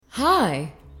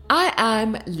Hi, I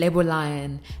am Lebo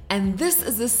Lion, and this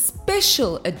is a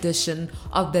special edition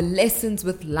of the Lessons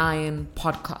with Lion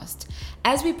podcast,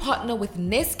 as we partner with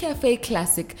Nescafe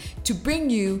Classic to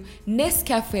bring you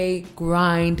Nescafe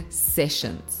Grind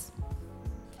Sessions.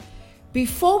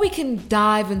 Before we can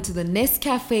dive into the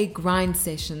Nescafe Grind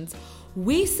Sessions,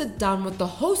 we sit down with the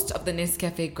host of the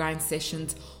Nescafe Grind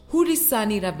Sessions,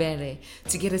 Hurisani Ravere,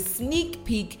 to get a sneak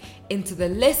peek into the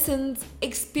lessons,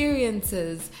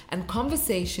 experiences, and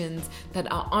conversations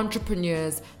that our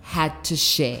entrepreneurs had to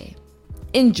share.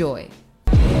 Enjoy.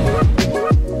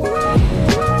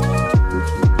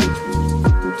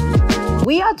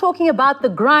 We are talking about the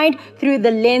grind through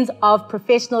the lens of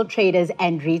professional traders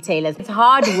and retailers. It's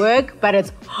hard work, but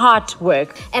it's heart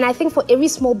work. And I think for every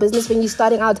small business, when you're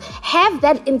starting out, have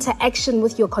that interaction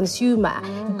with your consumer.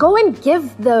 Go and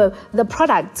give the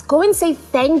products. Go and say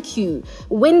thank you.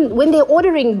 When they're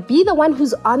ordering, be the one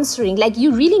who's answering. Like,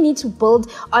 you really need to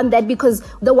build on that, because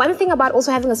the one thing about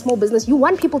also having a small business, you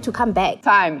want people to come back.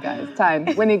 Time, guys, time.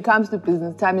 When it comes to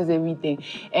business, time is everything.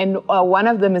 And one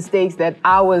of the mistakes that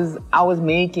I was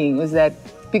making was that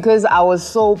because I was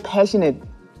so passionate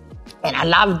and I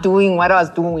loved doing what I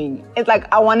was doing, it's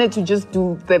like I wanted to just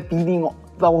do the beating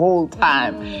the whole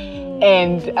time.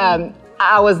 And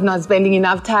I was not spending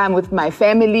enough time with my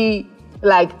family.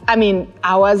 I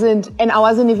wasn't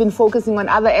even focusing on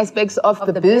other aspects of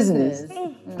the business.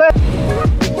 But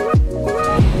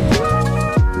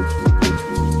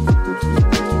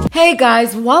Hey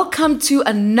guys, welcome to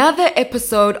another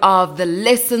episode of the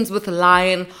Lessons with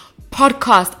Lion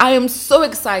podcast. I am so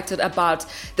excited about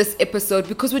this episode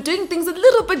because we're doing things a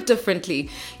little bit differently.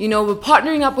 You know, we're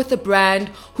partnering up with a brand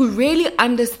who really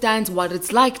understands what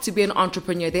it's like to be an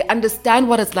entrepreneur. They understand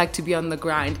what it's like to be on the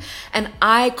grind. And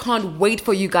I can't wait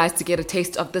for you guys to get a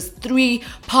taste of this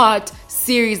 3-part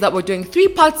series that we're doing.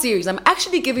 3-part series. I'm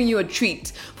actually giving you a treat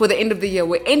for the end of the year.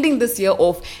 We're ending this year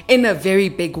off in a very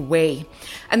big way.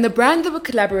 And the brand that we're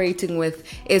collaborating with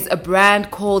is a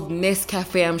brand called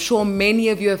Nescafe. I'm sure many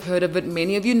of you have heard of it.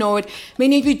 Many of you know it.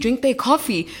 Many of you drink their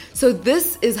coffee. So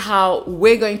this is how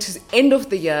we're going to end off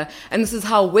the year. And this is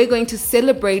how we're going to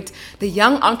celebrate the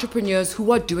young entrepreneurs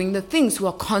who are doing the things, who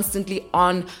are constantly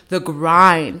on the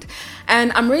grind.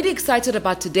 And I'm really excited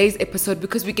about today's episode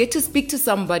because we get to speak to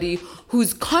somebody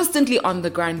who's constantly on the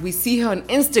grind. We see her on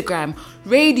Instagram,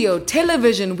 radio,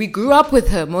 television. We grew up with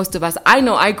her, most of us. I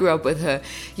know I grew up with her,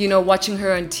 you know, watching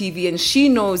her on TV, and she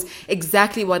knows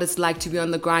exactly what it's like to be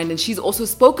on the grind. And she's also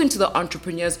spoken to the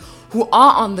entrepreneurs who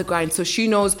are on the grind, so she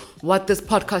knows what this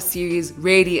podcast series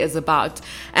really is about.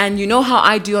 And you know how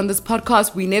I do on this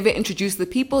podcast, we never introduce the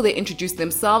people, they introduce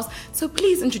themselves. So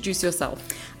please introduce yourself.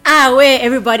 Where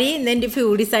everybody,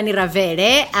 Nondumiso Hurisani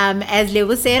Ravere. As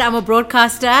Lebo said, I'm a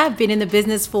broadcaster. I've been in the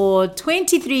business for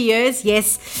 23 years.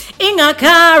 Yes,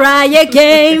 Ingakara, you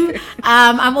came.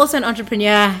 I'm also an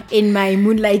entrepreneur in my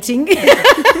moonlighting.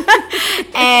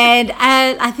 And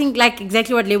I think, like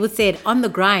exactly what Lebo said, on the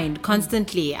grind,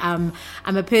 constantly. I'm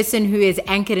a person who is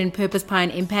anchored in purpose, power,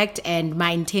 and impact. And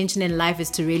my intention in life is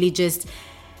to really just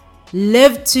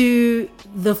live to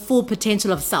the full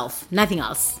potential of self, nothing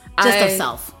else. Just of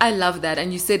self. I love that.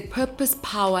 And you said purpose,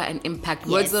 power, and impact.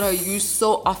 Words that are used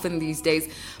so often these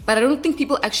days. But I don't think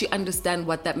people actually understand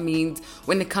what that means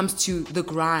when it comes to the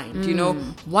grind. You know,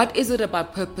 what is it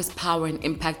about purpose, power, and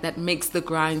impact that makes the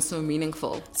grind so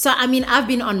meaningful? So, I mean, I've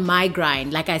been on my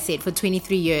grind, like I said, for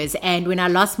 23 years. And when I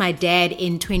lost my dad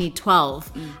in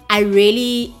 2012,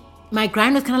 my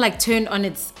grind was kind of like turned on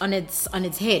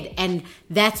its head, and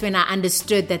that's when I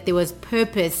understood that there was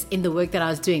purpose in the work that I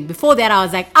was doing. Before that, I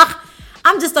was like,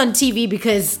 I'm just on TV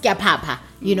because papa,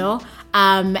 you know,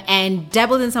 and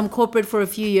dabbled in some corporate for a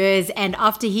few years. And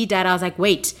after he died, I was like,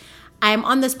 wait, I'm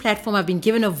on this platform. I've been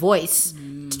given a voice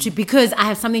because I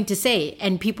have something to say,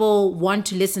 and people want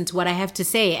to listen to what I have to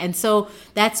say. And so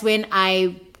that's when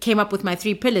I came up with my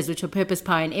 3 pillars, which were purpose,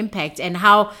 power, and impact, and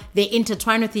how they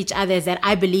intertwine with each other is that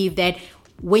I believe that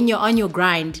when you're on your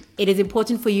grind, it is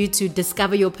important for you to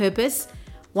discover your purpose.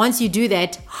 Once you do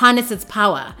that, harness its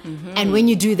power. And when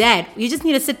you do that, you just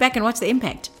need to sit back and watch the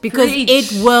impact, because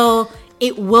it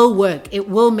will work. It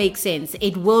will make sense.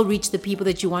 It will reach the people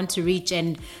that you want to reach.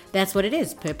 And that's what it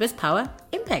is. Purpose, power,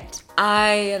 impact.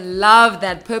 I love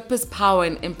that. Purpose, power,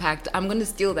 and impact. I'm going to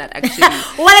steal that, actually.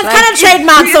 Well, it's kind of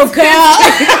trademark, so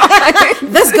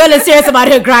girl. This girl is serious about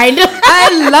her grind.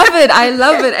 I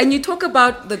love it. And you talk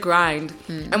about the grind.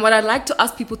 And what I like to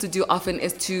ask people to do often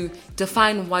is to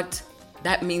define what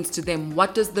that means to them.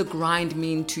 What does the grind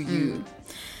mean to you?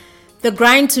 The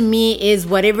grind to me is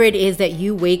whatever it is that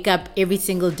you wake up every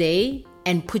single day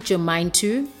and put your mind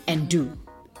to and do.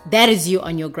 that is you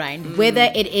on your grind.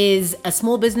 Whether it is a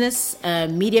small business, a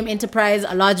medium enterprise,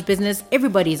 a large business,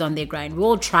 everybody's on their grind. We're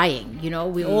all trying,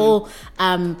 we're all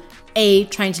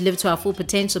trying to live to our full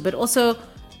potential, but also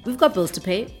we've got bills to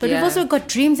pay, but we've also got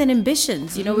dreams and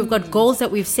ambitions. We've got goals that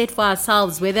we've set for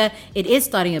ourselves, whether it is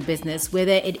starting a business,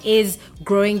 whether it is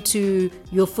growing to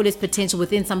your fullest potential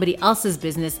within somebody else's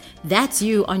business. That's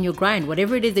you on your grind.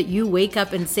 Whatever it is that you wake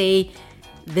up and say,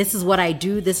 this is what I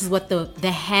do, this is what the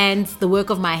work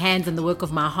of my hands and the work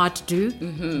of my heart do,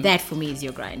 that for me is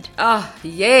your grind.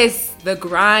 Yes, the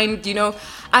grind.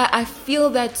 I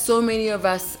feel that so many of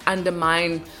us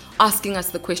undermine asking us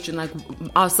the question, like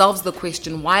ourselves the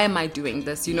question, why am I doing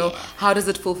this? How does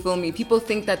it fulfill me? People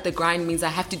think that the grind means I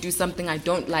have to do something I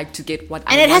don't like to get what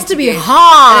I want. And it has to be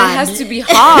hard. And it has to be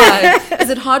hard.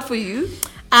 Is it hard for you?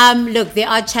 Look, there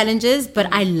are challenges,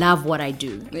 but I love what I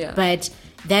do. Yeah. But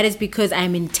that is because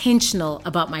I'm intentional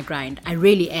about my grind. I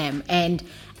really am. And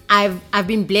I've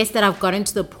been blessed that I've gotten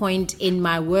to the point in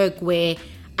my work where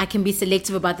I can be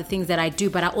selective about the things that I do,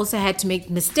 but I also had to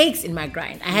make mistakes in my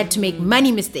grind. I had to make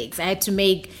money mistakes. I had to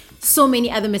make so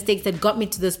many other mistakes that got me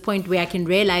to this point where I can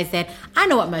realize that I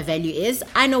know what my value is.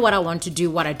 I know what I want to do,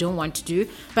 what I don't want to do,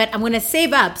 but I'm going to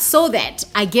save up so that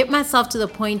I get myself to the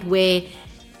point where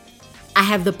I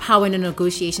have the power in a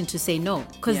negotiation to say no,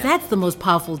 because that's the most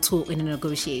powerful tool in a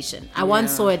negotiation. I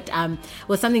once saw it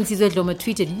was something Sizwe Dloma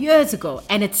tweeted years ago,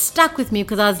 and it stuck with me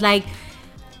because I was like,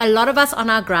 a lot of us on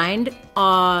our grind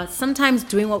are sometimes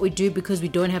doing what we do because we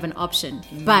don't have an option.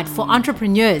 But for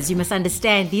entrepreneurs, you must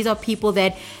understand, these are people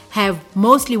that have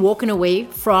mostly walking away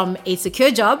from a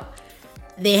secure job.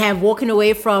 They have walking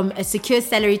away from a secure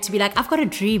salary to be like, I've got a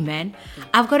dream, man.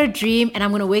 I've got a dream, and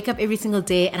I'm going to wake up every single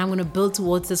day and I'm going to build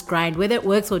towards this grind. Whether it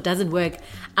works or it doesn't work,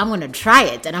 I'm going to try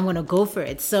it and I'm going to go for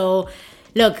it. So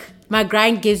look, my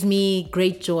grind gives me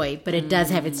great joy, but it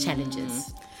does have its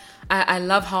challenges. I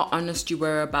love how honest you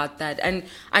were about that. And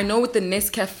I know with the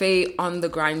Nescafe on the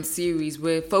Grind series,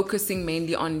 we're focusing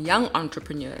mainly on young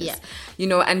entrepreneurs. Yeah.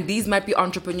 And these might be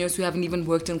entrepreneurs who haven't even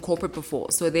worked in corporate before.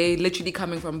 So they're literally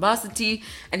coming from varsity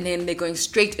and then they're going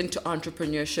straight into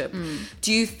entrepreneurship.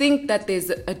 Do you think that there's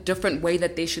a different way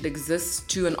that they should exist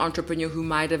to an entrepreneur who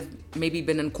might have maybe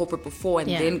been in corporate before and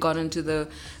then got into the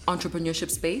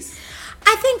entrepreneurship space?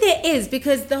 I think there is,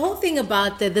 because the whole thing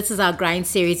about the This Is Our Grind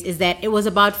series is that it was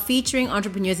about featuring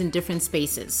entrepreneurs in different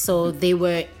spaces. So they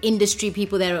were industry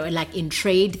people that are like in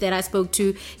trade that I spoke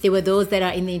to. There were those that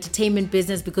are in the entertainment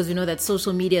business, because we know that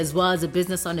social media as well is a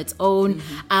business on its own.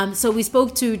 So we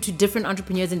spoke to different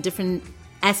entrepreneurs in different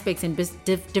aspects and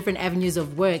different avenues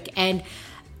of work. And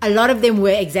a lot of them were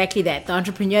exactly that. The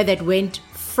entrepreneur that went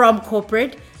from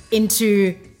corporate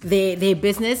into their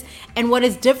business. And what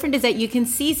is different is that you can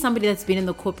see somebody that's been in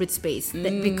the corporate space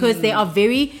because they are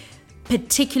very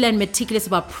particular and meticulous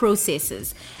about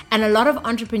processes. And a lot of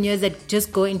entrepreneurs that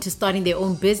just go into starting their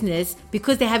own business,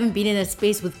 because they haven't been in a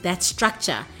space with that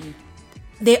structure,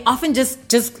 they often just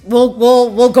will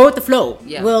go with the flow.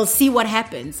 We'll see what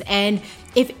happens. And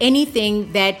if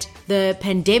anything, that the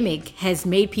pandemic has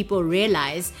made people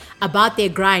realize about their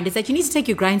grind is that you need to take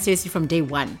your grind seriously from day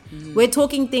one. We're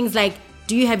talking things like,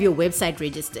 do you have your website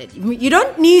registered? You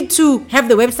don't need to have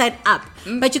the website up,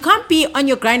 but you can't be on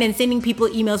your grind and sending people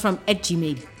emails from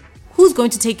 @Gmail. Who's going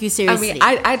to take you seriously?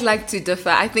 I'd like to differ.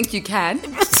 I think you can.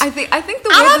 I think the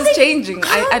world is changing.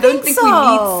 I don't think we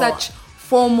need such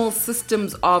formal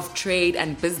systems of trade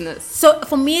and business. So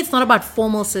for me, it's not about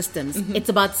formal systems. It's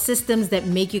about systems that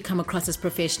make you come across as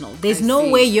professional. There's no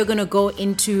way you're going to go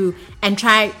into and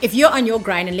try, if you're on your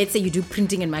grind and let's say you do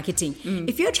printing and marketing,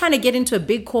 if you're trying to get into a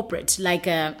big corporate like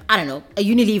a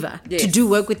Unilever to do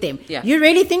work with them, you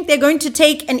really think they're going to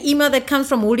take an email that comes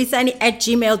from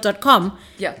wolisani@gmail.com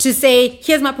to say,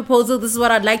 here's my proposal, this is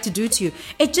what I'd like to do to you.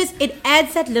 It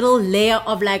adds that little layer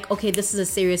of like, okay, this is a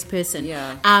serious person.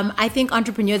 I think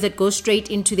entrepreneurs that go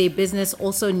straight into their business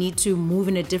also need to move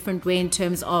in a different way in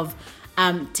terms of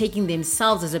taking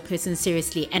themselves as a person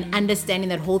seriously and understanding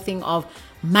that whole thing of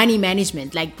money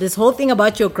management, like this whole thing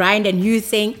about your grind and you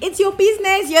saying it's your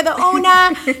business, you're the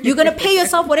owner, you're going to pay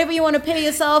yourself whatever you want to pay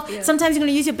yourself. Sometimes you're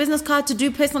going to use your business card to do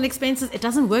personal expenses. It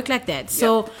doesn't work like that.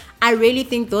 So I really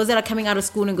think those that are coming out of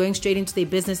school and going straight into their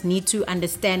business need to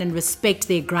understand and respect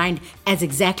their grind as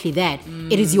exactly that.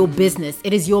 It is your business.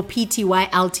 It is your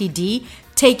PTY Ltd.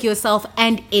 take yourself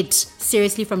and it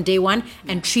seriously from day one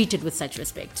and treat it with such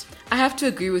respect. I have to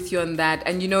agree with you on that.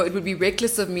 And, it would be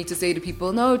reckless of me to say to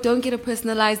people, no, don't get a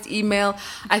personalized email.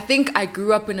 I think I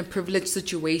grew up in a privileged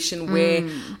situation where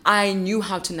I knew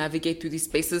how to navigate through these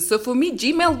spaces. So for me,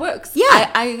 Gmail works.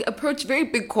 Yeah. I approach very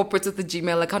big corporates with the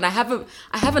Gmail account. I have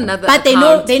another But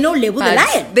account, they know Level the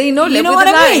Lion. They know you Level know what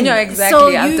the I Lion. mean? Yeah,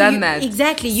 exactly. I've done that.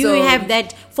 Exactly. You have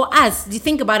that. For us, you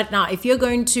think about it now. If you're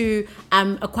going to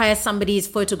acquire somebody's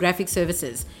photographic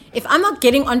services, if I'm not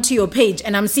getting onto your page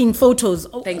and I'm seeing photos,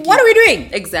 what are we doing?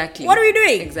 Exactly. What are we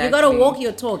doing? Exactly. You got to walk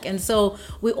your talk. And so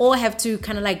we all have to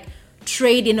kind of like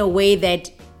trade in a way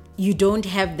that you don't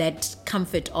have that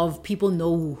comfort of people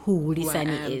know who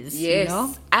Hulisani is.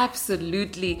 Yes,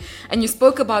 absolutely. And you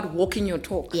spoke about walking your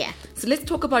talk. Yeah. So let's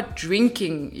talk about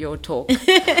drinking your talk.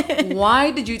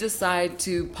 Why did you decide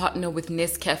to partner with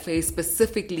Nescafe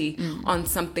specifically on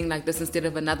something like this instead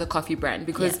of another coffee brand?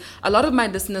 Because a lot of my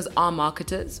listeners are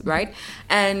marketers, right?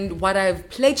 And what I've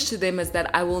pledged to them is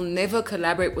that I will never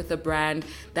collaborate with a brand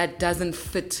that doesn't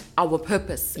fit our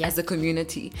purpose as a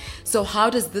community. So how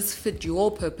does this fit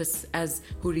your purpose as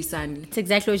Hulisani? It's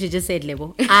exactly what you just said,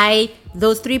 Lebo.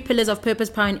 Those 3 pillars of purpose,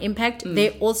 power, and impact,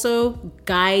 they also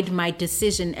guide my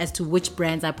decision as to which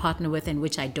brands I partner with and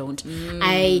which I don't.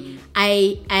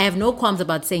 I have no qualms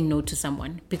about saying no to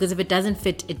someone, because if it doesn't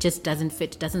fit, it just doesn't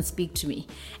fit. It doesn't speak to me.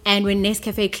 And when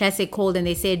Nescafe Classic called and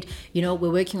they said, we're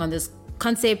working on this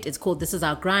concept, it's called This Is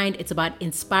Our Grind. It's about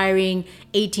inspiring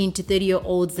 18 to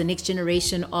 30-year-olds, the next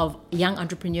generation of young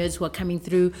entrepreneurs who are coming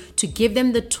through, to give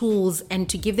them the tools and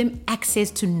to give them access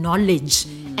to knowledge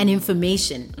and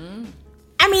information.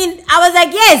 I mean, I was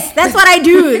like, yes, that's what I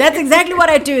do. That's exactly what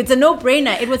I do. It's a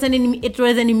no-brainer. It was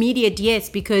an immediate yes,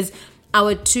 because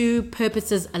our 2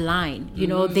 purposes align.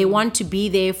 They want to be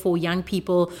there for young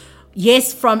people.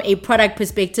 Yes, from a product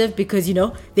perspective, because,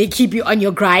 they keep you on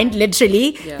your grind,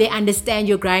 literally. Yeah. They understand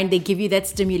your grind. They give you that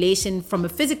stimulation from a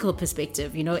physical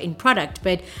perspective, in product.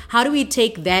 But how do we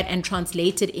take that and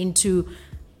translate it into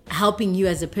helping you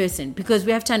as a person? Because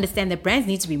we have to understand that brands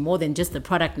need to be more than just the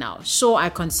product now. Sure, I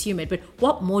consume it, but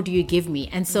what more do you give me?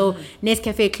 And so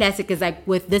Nescafe Classic is like,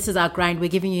 with This Is Our Grind, we're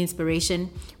giving you inspiration.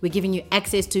 We're giving you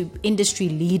access to industry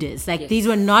leaders. Like, these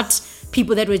were not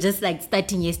people that were just like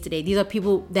starting yesterday. These are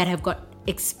people that have got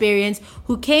experience,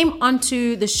 who came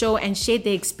onto the show and shared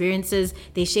their experiences.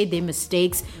 They shared their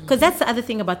mistakes, because that's the other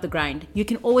thing about the grind. You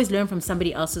can always learn from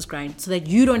somebody else's grind so that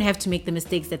you don't have to make the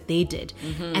mistakes that they did.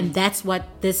 And that's what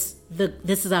This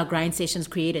Is Our Grind Sessions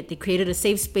created. They created a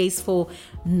safe space for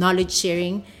knowledge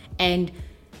sharing. And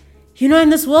in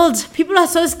this world, people are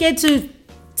so scared to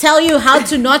tell you how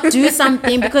to not do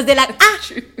something, because they're like,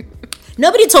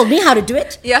 nobody told me how to do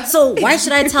it. Yeah. So why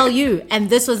should I tell you? And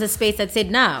this was a space that said,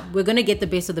 nah, we're going to get the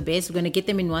best of the best. We're going to get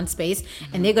them in one space,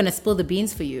 and they're going to spill the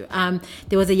beans for you.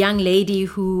 There was a young lady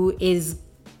who is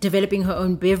developing her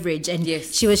own beverage, and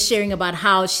she was sharing about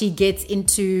how she gets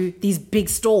into these big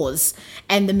stores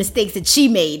and the mistakes that she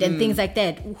made and things like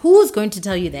that. Who's going to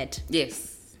tell you that? Yes.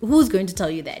 Who's going to tell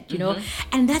you that,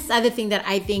 And that's the other thing that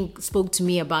I think spoke to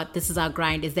me about This Is Our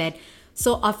Grind, is that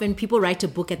so often people write a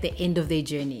book at the end of their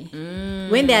journey.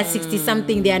 When they are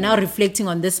 60-something, they are now reflecting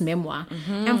on this memoir.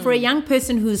 And for a young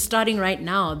person who's starting right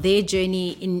now, their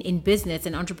journey in business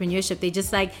and entrepreneurship, they're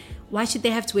just like, why should they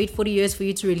have to wait 40 years for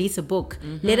you to release a book?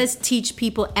 Let us teach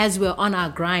people as we're on our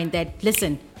grind that,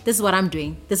 listen, this is what I'm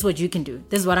doing. This is what you can do.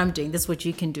 This is what I'm doing. This is what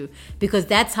you can do. Because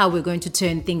that's how we're going to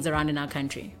turn things around in our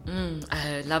country.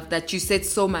 I love that. You said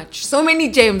so much. So many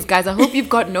gems, guys. I hope you've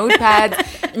got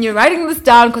notepads and you're writing this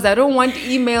down, because I don't want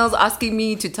emails asking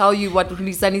me to tell you what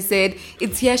Hulisani said.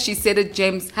 It's here. She said it,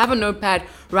 James. Have a notepad.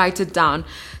 Write it down.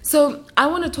 So I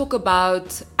want to talk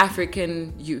about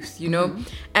African youth,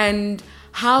 and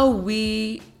how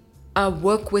we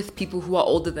work with people who are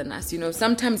older than us.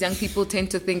 Sometimes young people tend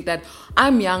to think that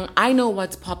I'm young, I know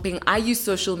what's popping, I use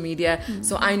social media,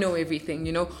 so I know everything.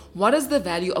 What is the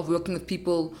value of working with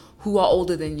people who are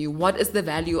older than you? What is the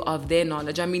value of their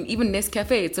knowledge? I mean, even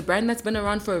Nescafe, it's a brand that's been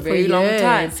around for a very long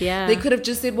time. Yeah. They could have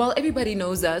just said, well, everybody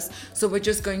knows us, so we're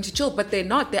just going to chill. But they're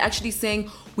not. They're actually saying,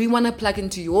 we want to plug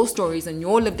into your stories and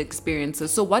your lived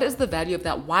experiences. So what is the value of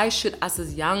that? Why should us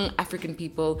as young African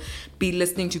people be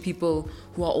listening to people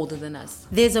who are older than us?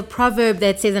 There's a proverb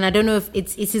that says, and I don't know if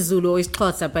it's isiZulu or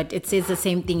Xhosa, but it says the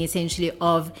same thing essentially,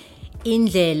 of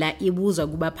indlela ibuzwa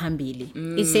kuba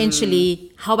phambili.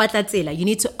 Essentially, how batlatsela, you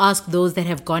need to ask those that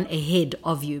have gone ahead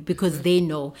of you, because they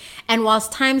know. And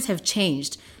whilst times have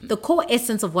changed, the core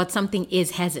essence of what something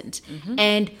is hasn't.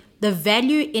 And the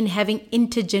value in having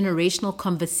intergenerational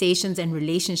conversations and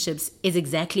relationships is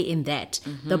exactly in that.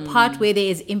 The part where there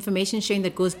is information sharing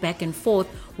that goes back and forth,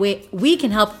 where we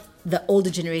can help the older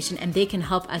generation and they can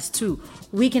help us too.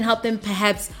 We can help them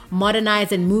perhaps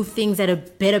modernize and move things at a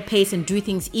better pace and do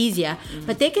things easier,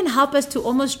 but they can help us to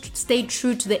almost stay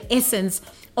true to the essence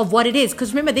of what it is.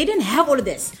 Because remember, they didn't have all of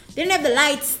this. They didn't have the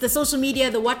lights, the social media,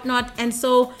 the whatnot. And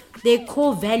so their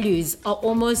core values are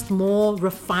almost more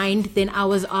refined than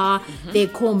ours are. Their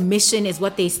core mission is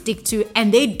what they stick to,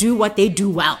 and they do what they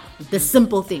do well, the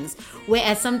simple things.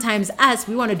 Whereas sometimes us,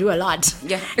 we want to do a lot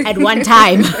at one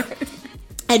time.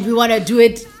 And we want to do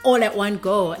it all at one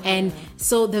go. And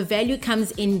so the value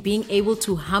comes in being able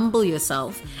to humble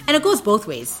yourself. And it goes both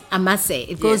ways, I must say.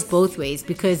 It goes both ways,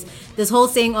 because this whole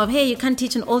saying of, hey, you can't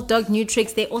teach an old dog new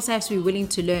tricks. They also have to be willing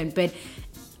to learn. But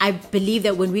I believe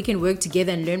that when we can work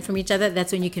together and learn from each other,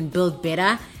 that's when you can build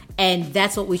better. And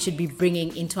that's what we should be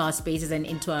bringing into our spaces and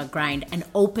into our grind. An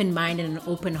open mind and an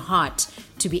open heart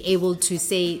to be able to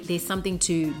say there's something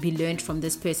to be learned from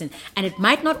this person. And it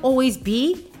might not always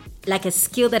be like a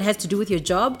skill that has to do with your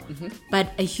job,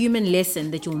 but a human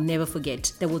lesson that you'll never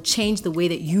forget, that will change the way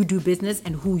that you do business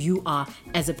and who you are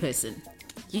as a person.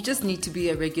 You just need to be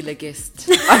a regular guest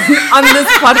on this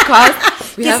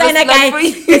podcast. We have a slot for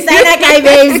you. Kisana guy,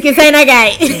 babes. Kisana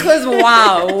guy. Because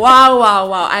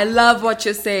wow. I love what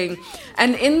you're saying.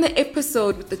 And in the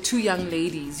episode with the two young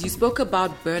ladies, you spoke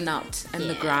about burnout and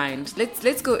the grind.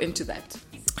 Let's go into that.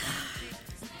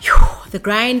 The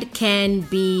grind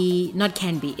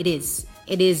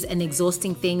it is an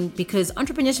exhausting thing, because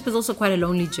entrepreneurship is also quite a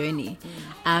lonely journey.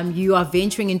 You are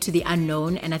venturing into the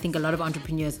unknown, and I think a lot of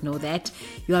entrepreneurs know that.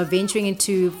 You are venturing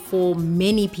into, for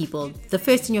many people, the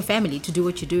first in your family to do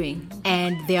what you're doing.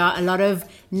 And there are a lot of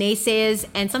naysayers,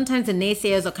 and sometimes the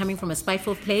naysayers are coming from a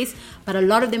spiteful place, but a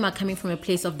lot of them are coming from a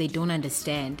place of they don't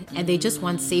understand, and they just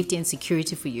want safety and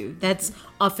security for you. That's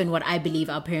often what I believe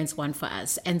our parents want for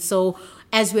us. And so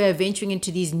as we're venturing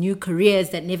into these new careers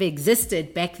that never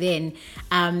existed back then,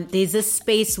 there's this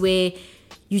space where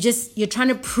you're trying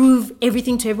to prove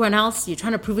everything to everyone else. You're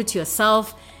trying to prove it to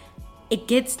yourself. It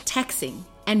gets taxing.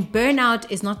 And burnout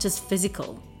is not just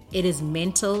physical. It is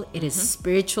mental. It is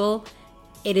spiritual.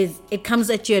 It comes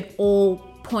at you at all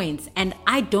points. And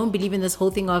I don't believe in this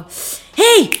whole thing of,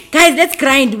 hey, guys, let's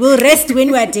grind. We'll rest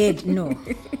when we're dead. No.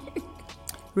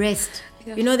 Rest.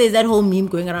 Yeah. You know, there's that whole meme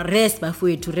going around, rest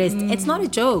before to rest. It's not a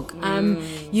joke.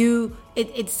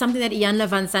 It's something that Ian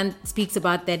Van Sant speaks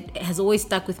about that has always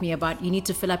stuck with me, about you need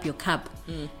to fill up your cup.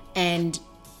 And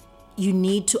you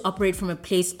need to operate from a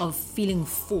place of feeling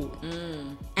full.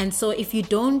 And so if you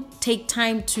don't take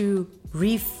time to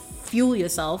refuel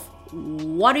yourself,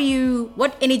 what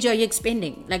energy are you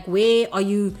expending? Like, where are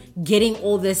you getting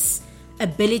all this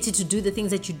ability to do the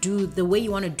things that you do the way you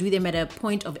want to do them at a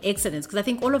point of excellence? Because I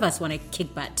think all of us want to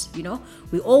kick butt, you know?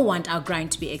 We all want our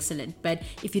grind to be excellent. But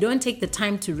if you don't take the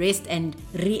time to rest and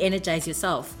re-energize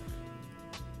yourself,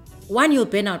 one, you'll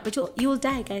burn out, but you'll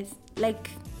die, guys.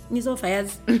 Like,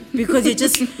 fires, because you're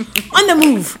just on the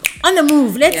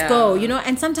move, let's go, you know?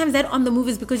 And sometimes that on the move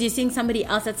is because you're seeing somebody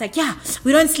else that's like, yeah,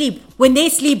 we don't sleep. When they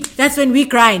sleep, that's when we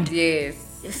grind.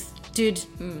 Yes. Dude,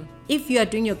 if you are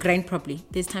doing your grind properly,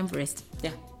 there's time for rest.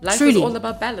 Yeah. Life is all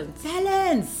about balance.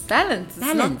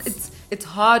 Balance. It's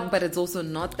hard, but it's also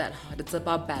not that hard. It's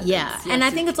about balance. Yeah. And I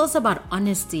think it's also about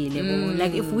honesty, Lebo.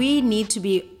 Like, if we need to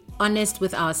be honest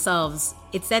with ourselves,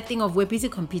 it's that thing of we're busy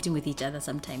competing with each other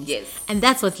sometimes. Yes. And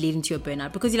that's what's leading to your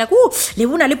burnout, because you're like, oh,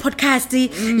 Lebu nali podcast,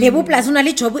 Lebu plus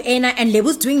unali jobu ena, and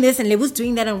Lebu's doing this and Lebu's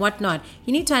doing that and whatnot.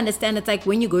 You need to understand it's like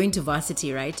when you go into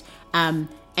varsity, right?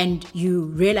 And you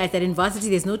realize that in varsity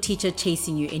there's no teacher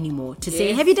chasing you anymore to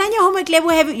say, have you done your homework,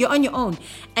 Lebu? You're on your own.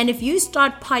 And if you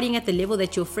start partying at the level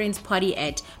that your friends party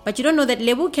at, but you don't know that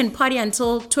Lebu can party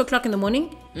until 2 o'clock in the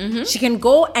morning, she can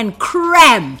go and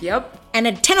cram. Yep. And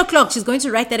at 10 o'clock, she's going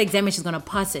to write that exam and she's going to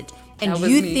pass it. And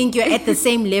you think you're at the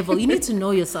same level. You need to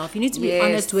know yourself. You need to be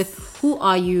honest with who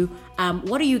are you,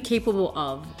 what are you capable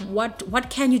of, what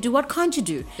can you do, what can't you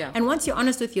do. Yeah. And once you're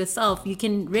honest with yourself, you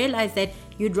can realize that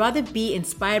you'd rather be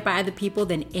inspired by other people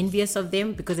than envious of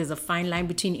them, because there's a fine line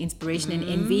between inspiration and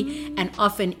envy. And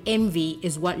often envy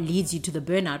is what leads you to the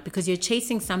burnout, because you're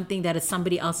chasing something that is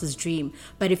somebody else's dream.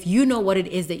 But if you know what it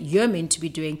is that you're meant to be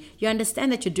doing, you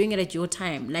understand that you're doing it at your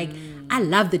time. Like, I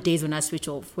love the days when I switch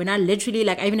off, when I literally,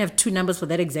 like, I even have 2 numbers for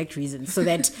that exact reason, so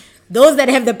that those that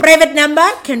have the private number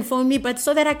can phone me, but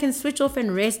so that I can switch off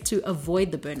and rest to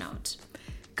avoid the burnout.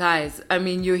 Guys, I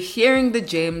mean, you're hearing the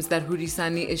gems that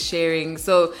Hudisani is sharing.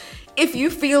 So If you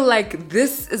feel like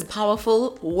this is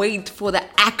powerful, wait for the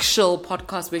actual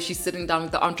podcast where she's sitting down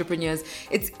with the entrepreneurs.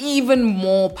 It's even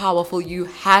more powerful. You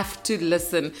have to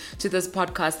listen to this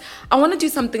podcast. I want to do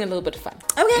something a little bit fun.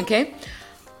 Okay?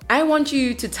 I want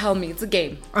you to tell me, it's a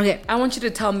game. Okay. I want you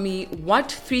to tell me what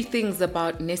 3 things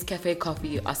about Nescafe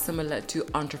coffee are similar to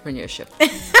entrepreneurship.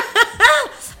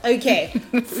 Okay.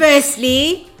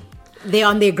 Firstly, they're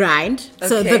on their grind.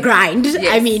 So the grind, Yes.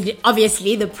 I mean,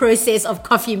 obviously the process of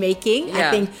coffee making, Yeah.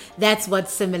 I think that's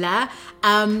what's similar.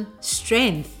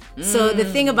 Strength. So the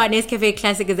thing about Nescafe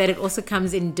Classic is that it also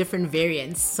comes in different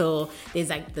variants. So there's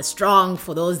like the strong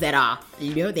for those that are,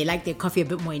 they like their coffee a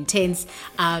bit more intense.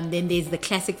 Then there's the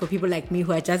classic for people like me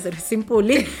who are just simple.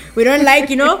 We don't like,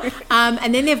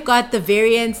 and then they've got the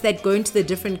variants that go into the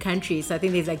different countries. So I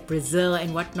think there's like Brazil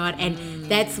and whatnot. And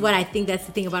that's what I think that's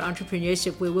the thing about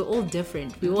entrepreneurship, where we're all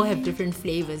different. We all have different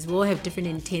flavors. We all have different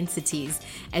intensities.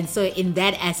 And so in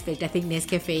that aspect, I think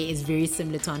Nescafe is very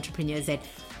similar to entrepreneurs, that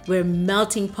we're a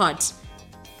melting pot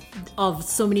of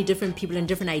so many different people and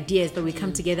different ideas, but we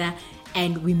come together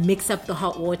and we mix up the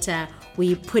hot water,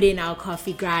 we put in our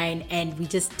coffee grind, and we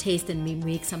just taste and we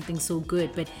make something so good.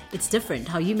 But it's different.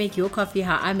 How you make your coffee,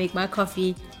 how I make my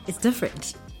coffee, it's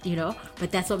different,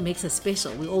 but that's what makes us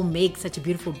special. We all make such a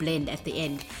beautiful blend at the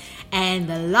end. And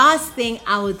the last thing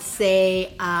I would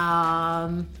say,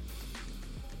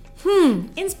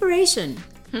 inspiration.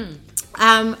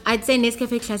 I'd say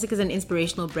Nescafe Classic is an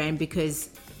inspirational brand because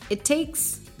it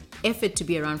takes effort to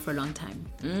be around for a long time.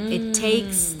 It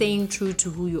takes staying true to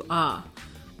who you are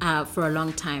for a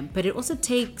long time, but it also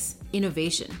takes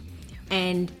innovation.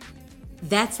 And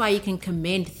that's why you can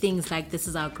commend things like This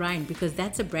Is Our Grind, because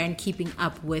that's a brand keeping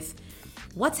up with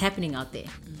what's happening out there.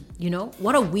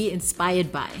 What are we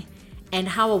inspired by? And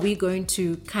how are we going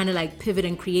to kind of like pivot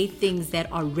and create things that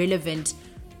are relevant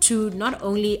to not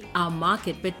only our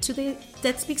market, but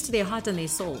that speaks to their heart and their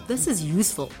soul. This is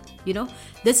useful,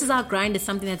 This Is Our Grind is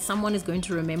something that someone is going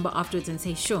to remember afterwards and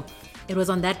say, sure, it was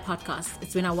on that podcast.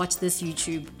 It's when I watched this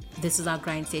YouTube, This Is Our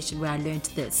Grind session, where I learned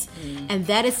this. And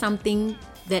that is something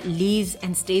that leaves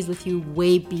and stays with you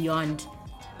way beyond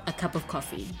a cup of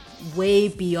coffee, way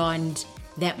beyond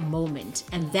that moment.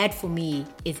 And that for me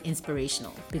is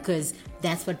inspirational, because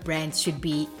that's what brands should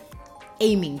be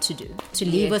aiming to do, to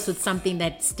leave us with something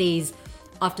that stays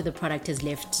after the product has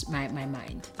left my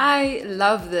mind. I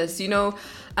love this.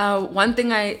 One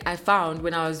thing I found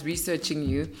when I was researching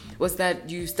you was that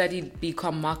you studied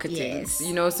BCom marketing.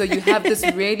 Yes. So you have this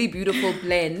really beautiful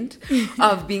blend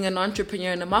of being an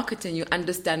entrepreneur and a marketer. You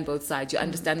understand both sides. You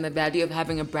understand the value of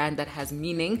having a brand that has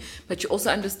meaning, but you also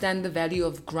understand the value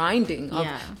of grinding, of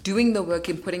doing the work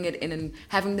and putting it in and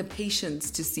having the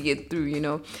patience to see it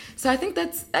through, So I think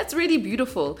that's really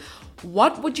beautiful.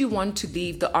 What would you want to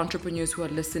leave the entrepreneurs who are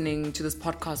listening to this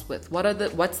podcast with? What are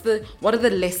the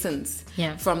lessons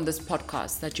from this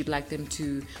podcast that you'd like them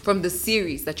to, from the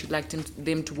series that you'd like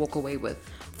them to walk away with?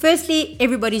 Firstly,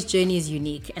 everybody's journey is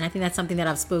unique, and I think that's something that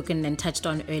I've spoken and touched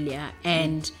on earlier.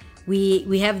 And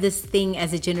we have this thing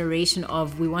as a generation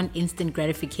of, we want instant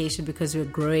gratification because we're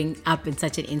growing up in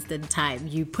such an instant time.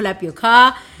 You pull up your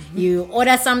car, you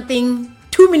order something,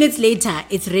 2 minutes later,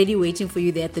 it's ready waiting for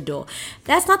you there at the door.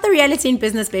 That's not the reality in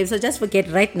business, babe, so just forget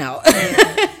right now.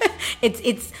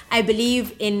 I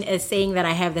believe in a saying that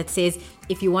I have that says,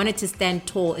 if you want it to stand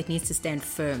tall, it needs to stand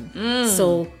firm.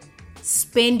 So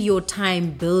spend your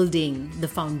time building the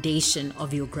foundation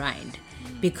of your grind.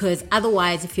 Because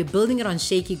otherwise, if you're building it on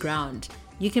shaky ground,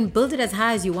 you can build it as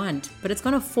high as you want, but it's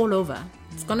going to fall over.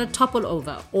 It's going to topple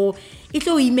over, or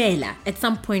it'll email at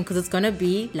some point, because it's going to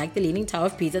be like the Leaning Tower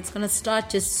of Pisa. It's going to start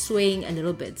just swaying a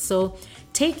little bit. So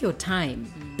take your time,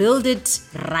 build it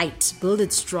right, build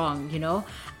it strong,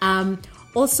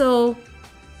 Also,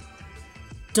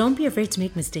 don't be afraid to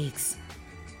make mistakes.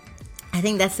 I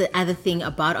think that's the other thing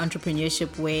about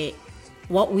entrepreneurship, where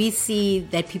what we see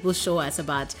that people show us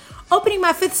about opening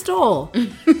my 5th store.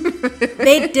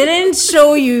 They didn't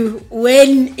show you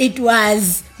when it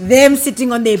was them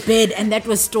sitting on their bed and that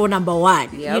was store number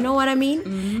 1. Yep. You know what I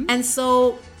mean? And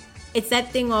so it's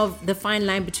that thing of the fine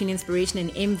line between inspiration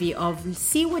and envy, of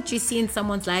see what you see in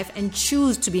someone's life and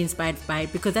choose to be inspired by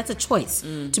it, because that's a choice.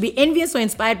 To be envious or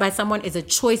inspired by someone is a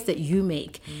choice that you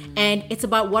make. And it's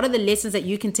about what are the lessons that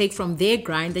you can take from their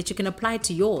grind that you can apply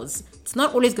to yours. It's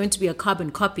not always going to be a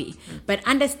carbon copy, but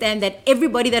understand that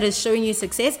everybody that is showing you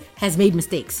success has made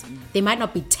mistakes. They might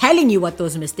not be telling you what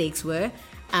those mistakes were,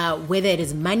 whether it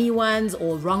is money ones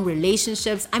or wrong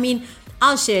relationships. I mean,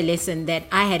 I'll share a lesson that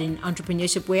I had in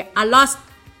entrepreneurship where I lost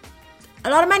a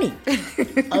lot of money.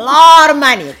 A lot of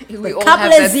money. We a all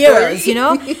couple have of that zeros, story. you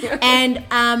know? And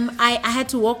I had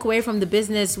to walk away from the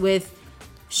business with,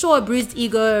 sure, a bruised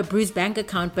ego, a bruised bank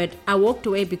account, but I walked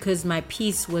away because my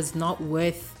peace was not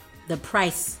worth the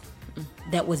price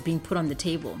that was being put on the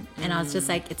table. And I was just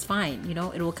like, it's fine, you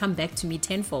know, it will come back to me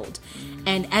tenfold.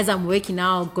 And as I'm working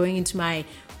now, going into my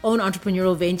own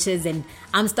entrepreneurial ventures and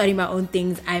I'm starting my own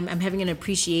things, I'm having an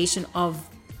appreciation of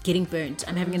getting burnt.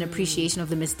 I'm having an appreciation of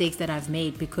the mistakes that I've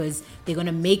made because they're going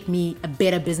to make me a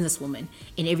better businesswoman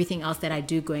in everything else that I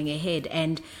do going ahead.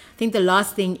 And I think the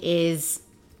last thing is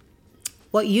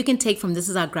what you can take from This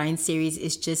Is Our Grind series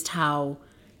is just how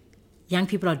young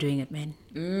people are doing it, man.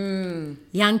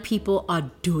 Young people are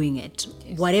doing it.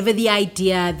 Yes. Whatever the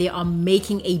idea, they are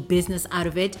making a business out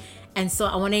of it. And so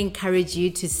I want to encourage you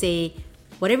to say,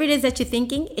 whatever it is that you're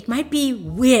thinking, it might be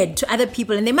weird to other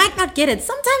people and they might not get it.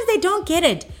 Sometimes they don't get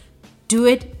it. Do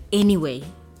it anyway.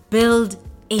 Build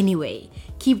anyway.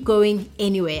 Keep going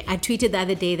anyway. I tweeted the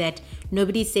other day that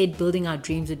nobody said building our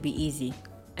dreams would be easy,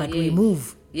 but we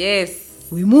move. Yes.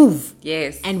 We move.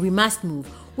 Yes. And we must move.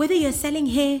 Whether you're selling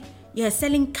hair, you're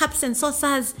selling cups and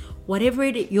saucers, whatever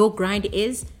your grind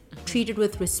is, treat it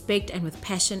with respect and with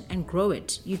passion and grow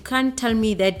it. You can't tell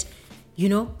me that, you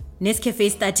know, Nescafe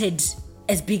started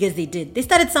as big as they did. They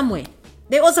started somewhere.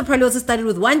 They probably started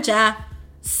with one jar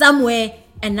somewhere.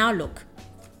 And now look,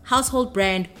 household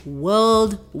brand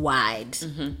worldwide.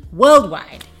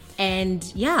 Worldwide.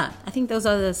 And yeah, I think those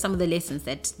are some of the lessons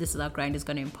that This Is Our Grind is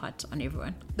going to impart on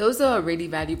everyone. Those are really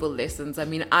valuable lessons. I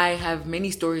mean, I have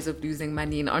many stories of losing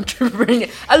money in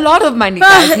entrepreneurship. A lot of money,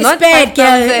 guys. Not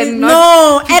 5,000,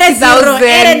 no, add a zero,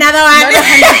 add another one.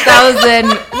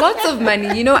 Not 100,000. Lots of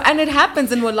money, you know, and it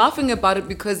happens and we're laughing about it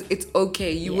because it's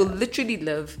okay. You will literally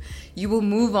live. You will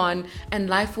move on and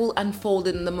life will unfold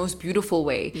in the most beautiful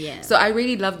way. Yeah. So I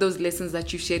really love those lessons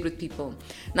that you shared with people.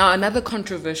 Now, another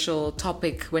controversial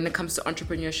topic when it comes to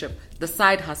entrepreneurship, the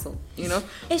side hustle. You know,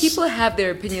 people have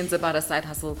their opinions about a side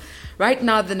hustle. Right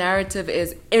now, the narrative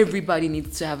is everybody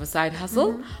needs to have a side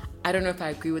hustle. I don't know if I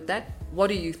agree with that. What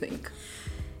do you think?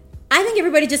 I think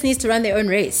everybody just needs to run their own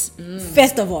race,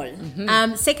 first of all.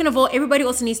 Second of all, everybody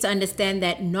also needs to understand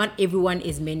that not everyone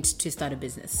is meant to start a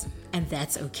business, and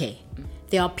that's okay.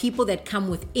 There are people that come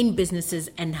within businesses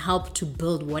and help to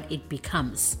build what it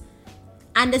becomes.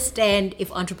 Understand if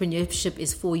entrepreneurship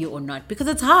is for you or not, because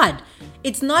it's hard.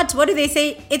 It's not, what do they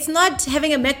say? It's not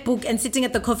having a MacBook and sitting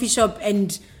at the coffee shop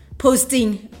and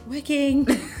posting, working,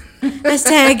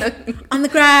 hashtag on the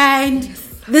grind.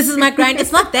 This is my grind.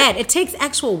 It's not that. It takes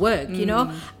actual work, you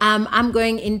know. I'm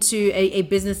going into a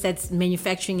business that's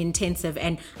manufacturing intensive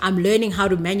and I'm learning how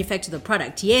to manufacture the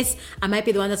product. Yes, I might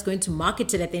be the one that's going to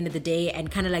market it at the end of the day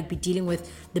and kind of like be dealing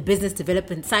with the business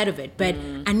development side of it. But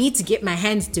I need to get my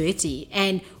hands dirty.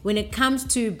 And when it comes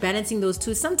to balancing those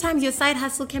two, sometimes your side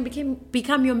hustle can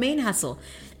become your main hustle.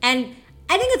 And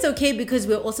I think it's okay because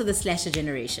we're also the slasher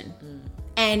generation.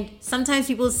 And sometimes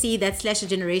people see that slasher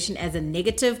generation as a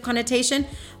negative connotation,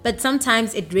 but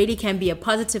sometimes it really can be a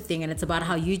positive thing, and it's about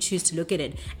how you choose to look at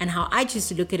it. And how I choose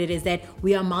to look at it is that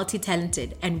we are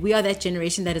multi-talented, and we are that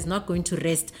generation that is not going to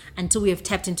rest until we have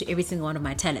tapped into every single one of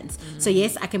my talents. So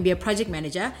yes, I can be a project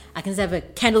manager, I can have a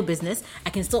candle business,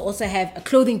 I can still also have a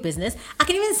clothing business, I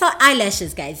can even sell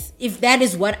eyelashes, guys, if that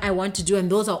is what I want to do,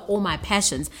 and those are all my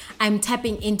passions. I'm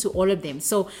tapping into all of them.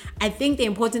 So I think the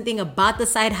important thing about the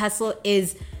side hustle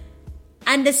is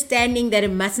understanding that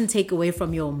it mustn't take away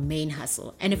from your main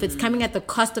hustle. And if it's coming at the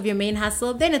cost of your main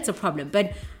hustle, then it's a problem.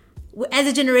 But as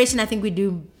a generation, I think we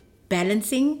do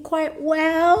balancing quite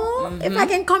well, if I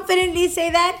can confidently say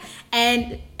that.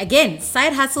 And again,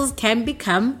 side hustles can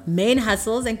become main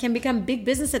hustles and can become big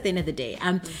business at the end of the day.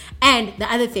 And the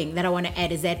other thing that I want to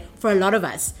add is that for a lot of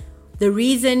us, the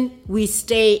reason we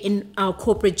stay in our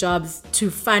corporate jobs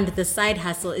to fund the side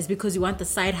hustle is because we want the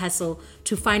side hustle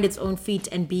to find its own feet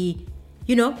and be,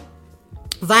 you know,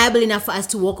 viable enough for us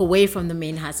to walk away from the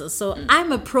main hustle. So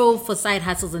I'm a pro for side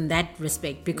hustles in that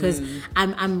respect because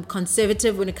I'm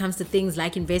conservative when it comes to things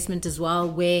like investment as well,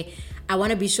 where I want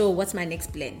to be sure what's my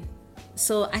next plan.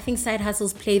 So I think side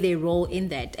hustles play their role in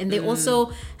that. And they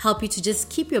also help you to just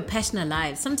keep your passion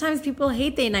alive. Sometimes people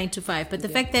hate their 9 to 5, but the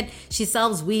fact that she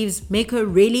sells weaves make her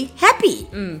really happy.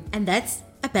 And that's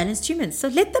a balanced human. So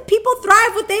let the people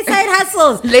thrive with their side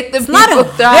hustles. Let them not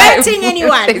thrive hurting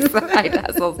anyone. With their side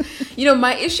hustles. You know,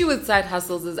 my issue with side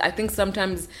hustles is I think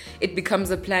sometimes it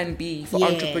becomes a plan B for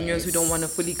entrepreneurs who don't want to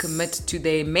fully commit to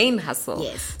their main hustle.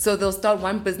 Yes. So they'll start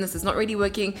one business, it's not really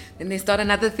working, then they start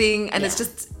another thing, and it's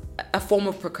just a form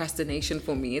of procrastination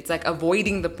for me. It's like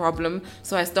avoiding the problem,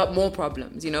 so I start more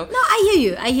problems, you know? No, I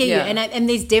hear you. And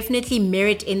there's definitely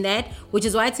merit in that, which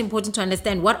is why it's important to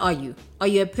understand, what are you? Are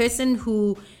you a person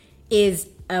who is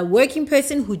a working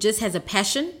person who just has a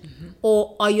passion?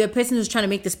 Or are you a person who's trying to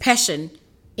make this passion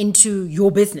into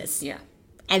your business? Yeah.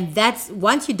 And that's,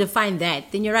 once you define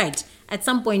that, then you're right. At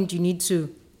some point you need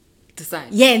to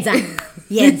decide. Yeah,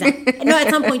 exactly. No, at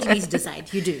some point you need to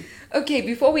decide. You do. Okay,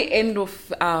 before we end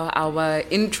off our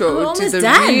intro to the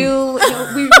done. real,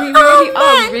 we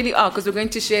really are, because we're going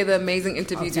to share the amazing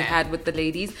interviews we had with the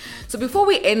ladies. So before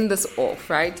we end this off,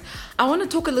 right, I want to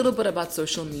talk a little bit about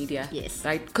social media. Yes.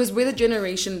 Right, because we're the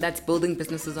generation that's building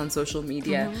businesses on social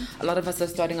media. A lot of us are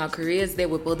starting our careers there.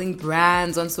 We're building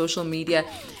brands on social media,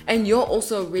 and you're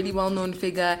also a really well-known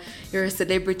figure. You're a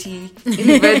celebrity, in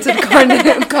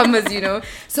inverted commas, you know.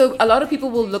 So a lot of people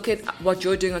will look at what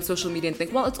you're doing on social media and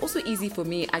think, well, it's also easy for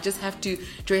me. I just have to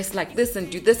dress like this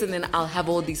and do this, and then I'll have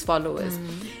all these followers.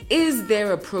 Is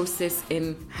there a process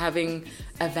in having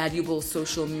a valuable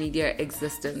social media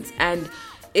existence? And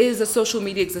is a social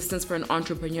media existence for an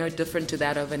entrepreneur different to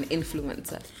that of an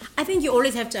influencer? I think you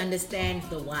always have to understand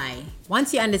the why.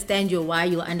 Once you understand your why,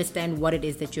 you'll understand what it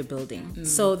is that you're building.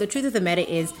 So the truth of the matter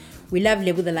is, we love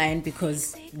Lebo the Lion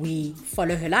because we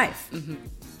follow her life.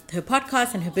 Her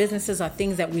podcast and her businesses are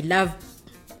things that we love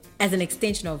as an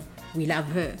extension of we love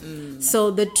her.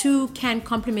 So the two can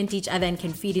complement each other and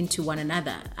can feed into one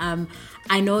another.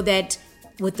 I know that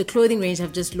with the clothing range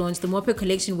I've just launched, the Mope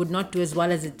collection would not do as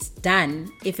well as it's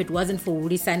done if it wasn't for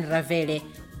Ulisan Ravele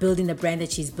building the brand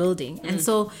that she's building. And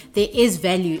so there is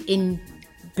value in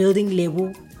building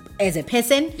Lebo as a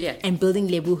person and building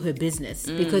Lebo her business,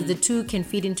 because the two can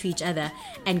feed into each other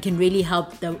and can really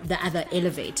help the other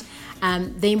elevate.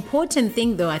 The important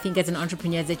thing, though, I think as an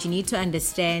entrepreneur, is that you need to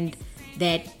understand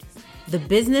that the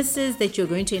businesses that you're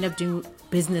going to end up doing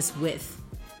business with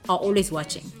are always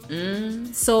watching.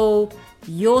 So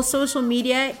your social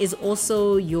media is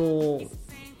also your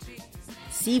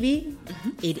CV.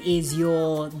 It is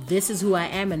your, this is who I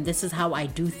am and this is how I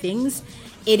do things.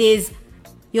 It is,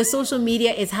 your social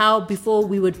media is how before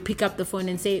we would pick up the phone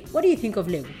and say, what do you think of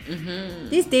Lebo?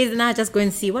 These days now, just go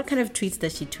and see what kind of tweets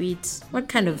does she tweet, what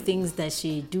kind of things does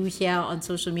she do here on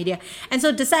social media. And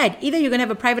so decide, either you're going to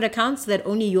have a private account so that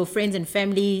only your friends and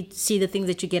family see the things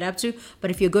that you get up to.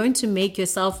 But if you're going to make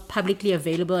yourself publicly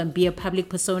available and be a public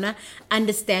persona,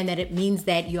 understand that it means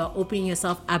that you are opening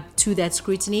yourself up to that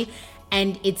scrutiny.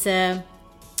 And it's a,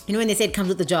 you know, when they say it comes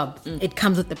with the job, it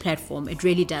comes with the platform. It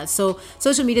really does. So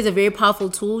social media is a very powerful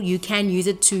tool. You can use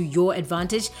it to your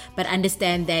advantage, but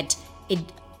understand that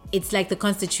it's like the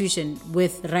Constitution.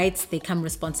 With rights, they come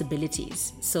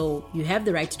responsibilities. So you have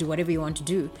the right to do whatever you want to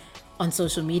do on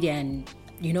social media and,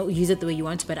 you know, use it the way you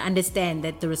want to, but understand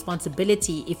that the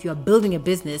responsibility, if you're building a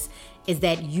business, is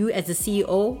that you as the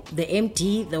CEO, the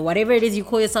MD, the whatever it is you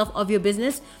call yourself of your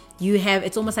business, you have,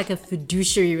 it's almost like a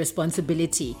fiduciary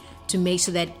responsibility to make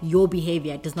sure that your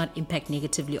behavior does not impact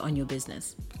negatively on your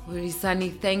business.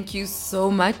 Urisani, thank you so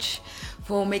much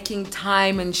for making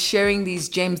time and sharing these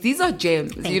gems. These are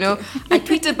gems, you know. I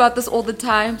tweet about this all the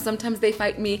time. Sometimes they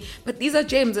fight me, but these are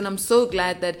gems, and I'm so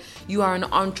glad that you are an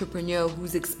entrepreneur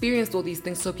who's experienced all these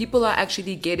things. So people are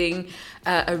actually getting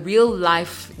a real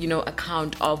life, you know,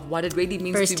 account of what it really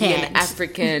means to be an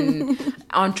African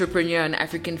entrepreneur, an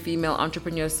African female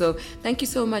entrepreneur. So thank you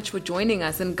so much for joining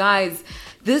us. And guys,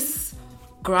 this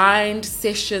Grind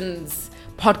Sessions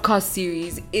podcast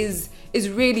series is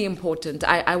really important.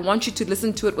 I want you to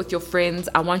listen to it with your friends.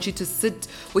 I want you to sit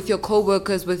with your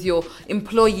co-workers, with your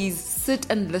employees, sit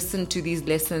and listen to these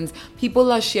lessons.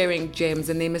 People are sharing gems,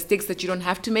 and they're mistakes that you don't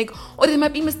have to make, or there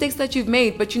might be mistakes that you've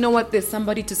made, but you know what? There's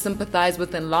somebody to sympathize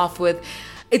with and laugh with.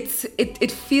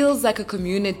 It feels like a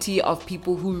community of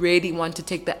people who really want to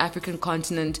take the African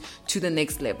continent to the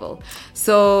next level.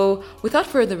 So without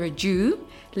further ado,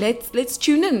 let's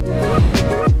tune in.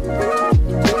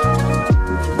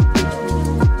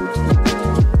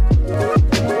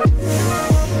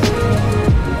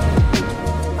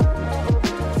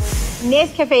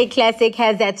 Nescafe Classic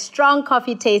has that strong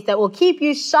coffee taste that will keep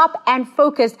you sharp and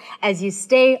focused as you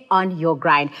stay on your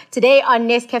grind. Today on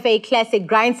Nescafe Classic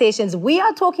Grind Sessions, we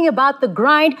are talking about the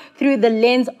grind through the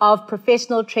lens of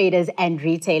professional traders and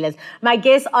retailers. My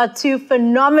guests are two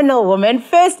phenomenal women.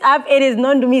 First up, it is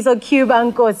Nondumiso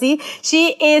Nkosi. She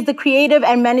is the creative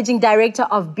and managing director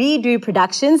of Beadoo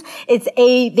Productions.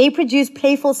 They produce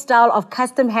playful style of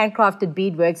custom handcrafted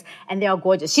beadworks, and they are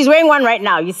gorgeous. She's wearing one right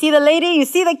now. You see the lady, you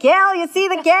see the girl, you see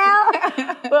the gal.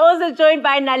 We're also joined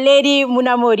by Naledi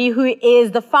Monamodi, who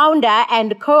is the founder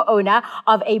and co-owner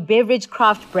of a beverage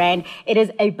craft brand. It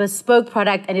is a bespoke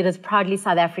product and it is proudly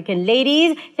South African.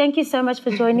 Ladies, thank you so much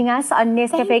for joining us on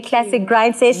Nescafe Classic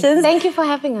Grind Sessions. Thank you for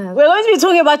having us. We're going to be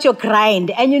talking about your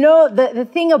grind. And you know, the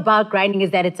thing about grinding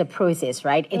is that it's a process,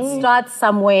 right? It starts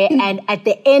somewhere and at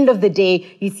the end of the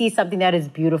day, you see something that is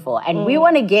beautiful. And we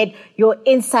want to get your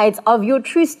insights of your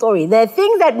true story. There are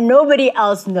things that nobody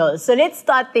else knows. So let's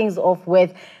start things off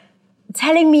with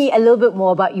telling me a little bit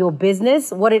more about your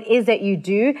business, what it is that you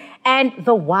do, and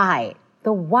the why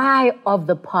of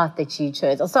the path that you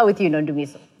chose. I'll start with you,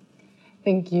 Nondumiso.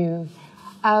 Thank you.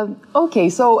 Okay,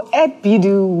 so at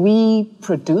Bidu, we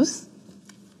produce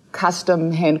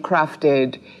custom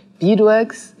handcrafted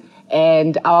beadworks,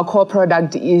 and our core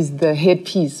product is the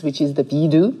headpiece, which is the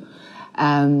Bidu.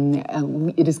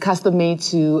 It is custom made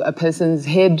to a person's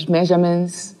head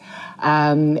measurements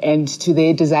and to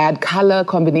their desired color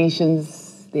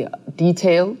combinations, their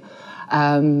detail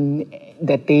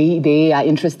that they are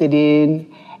interested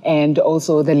in, and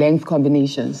also the length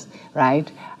combinations,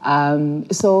 right?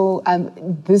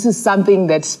 This is something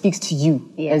that speaks to you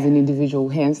as an individual.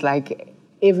 Hence, like,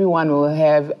 everyone will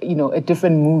have, a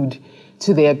different mood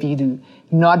to their Bidu.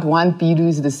 Not one Bidu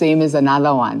is the same as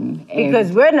another one.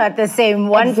 Because we're not the same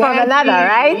one from another,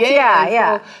 right?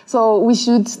 Yeah. So we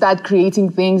should start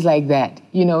creating things like that,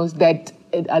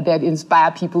 that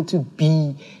inspire people to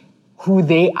be who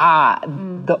they are,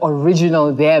 the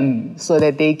original them, so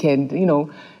that they can,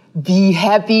 be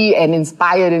happy and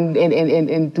inspired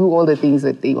and do all the things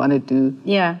that they want to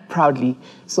do proudly.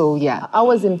 So, I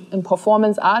was in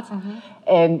performance art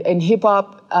and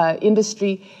hip-hop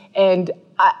industry, and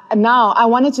now I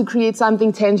wanted to create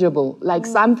something tangible, like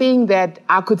something that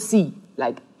I could see.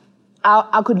 Like,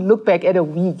 I could look back at a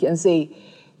week and say,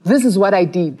 this is what I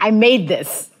did. I made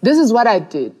this. This is what I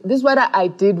did. This is what I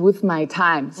did with my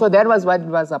time. So that was what it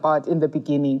was about in the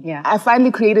beginning. Yeah. I finally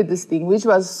created this thing, which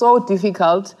was so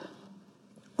difficult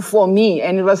for me.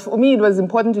 And it was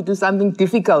important to do something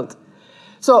difficult.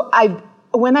 So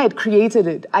when I had created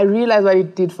it, I realized what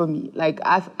it did for me. Like,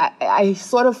 I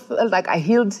sort of felt like I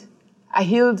healed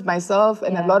myself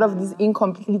and a lot of these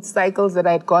incomplete cycles that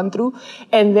I had gone through.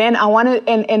 And then I wanted,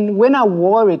 and when I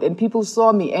wore it and people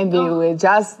saw me and they were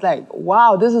just like,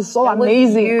 wow, this is so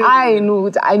amazing. I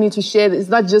knew I need to share this. It's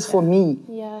not just for me.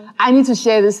 Yeah. I need to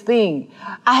share this thing.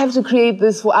 I have to create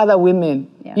this for other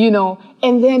women,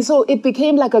 And then, so it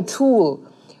became like a tool.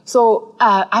 So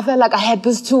I felt like I had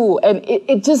this tool, and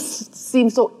it just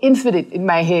seemed so infinite in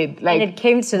my head. Like, and it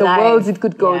came to the life. worlds it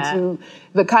could go to,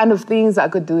 the kind of things I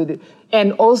could do with it.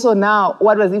 And also now,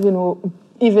 what was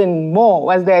even more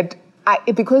was that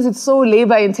because it's so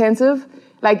labor intensive,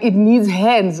 like, it needs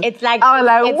hands. It's like, it's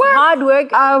hard work.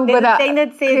 There's a thing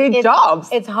that says jobs.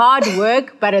 It's hard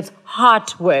work, but it's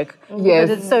heart work. Yes. Because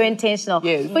it's so intentional.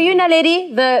 Yes. For you,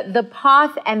 Naledi, the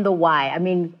path and the why. I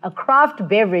mean, a craft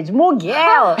beverage, more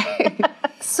gal.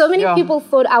 So many people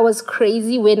thought I was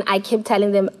crazy when I kept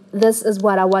telling them, this is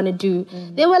what I want to do.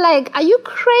 They were like, are you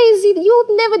crazy? You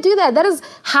would never do that. That is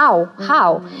how?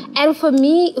 And for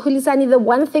me, Hulisani, the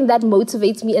one thing that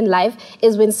motivates me in life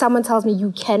is when someone tells me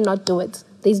you cannot do it.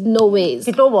 There's no ways.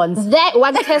 That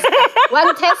one tester,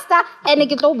 and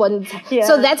it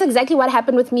So that's exactly what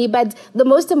happened with me. But the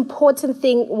most important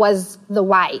thing was the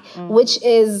why, which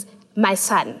is my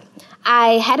son.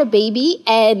 I had a baby,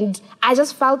 and I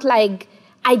just felt like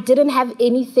I didn't have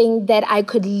anything that I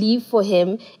could leave for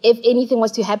him if anything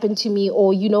was to happen to me,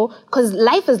 or, because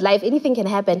life is life, anything can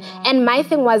happen. Yeah. And my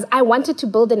thing was, I wanted to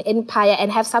build an empire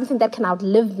and have something that can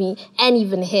outlive me and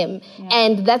even him. Yeah.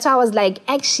 And that's why I was like,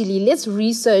 actually, let's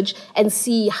research and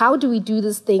see, how do we do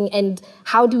this thing and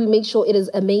how do we make sure it is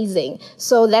amazing?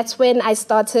 So that's when I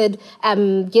started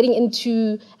getting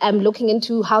into, looking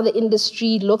into how the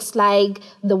industry looks like,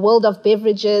 the world of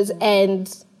beverages, and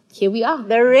here we are.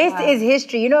 The rest is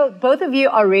history. Both of you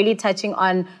are really touching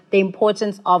on the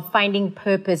importance of finding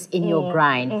purpose in your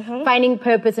grind, finding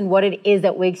purpose in what it is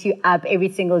that wakes you up every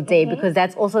single day, because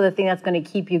that's also the thing that's going to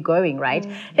keep you going, right?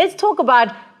 Let's talk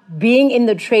about being in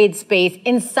the trade space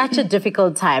in such a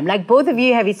difficult time. Like, both of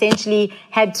you have essentially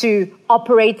had to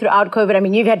operate throughout COVID. I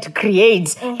mean, you've had to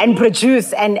create and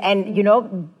produce and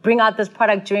bring out this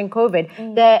product during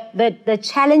COVID. The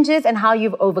challenges and how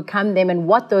you've overcome them, and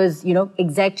what those,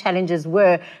 exact challenges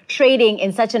were trading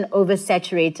in such an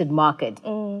oversaturated market.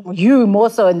 You more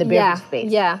so in the beverage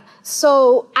space. Yeah.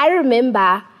 So I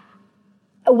remember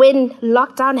when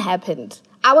lockdown happened,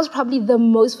 I was probably the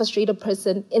most frustrated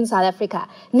person in South Africa.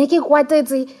 I'm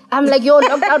like, yo,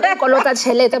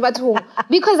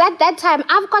 because at that time,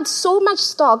 I've got so much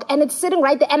stock and it's sitting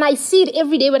right there and I see it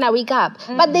every day when I wake up.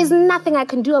 But there's nothing I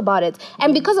can do about it.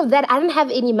 And because of that, I didn't have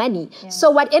any money. Yeah.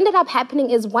 So what ended up happening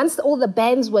is once all the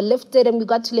bans were lifted and we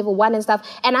got to level 1 and stuff,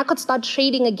 and I could start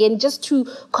trading again just to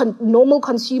normal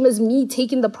consumers, me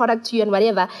taking the product to you and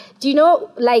whatever. Do you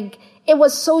know, like, it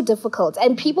was so difficult.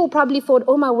 And people probably thought,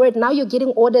 oh my word, now you're getting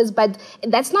orders. But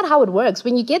that's not how it works.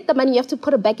 When you get the money, you have to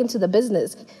put it back into the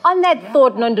business. On that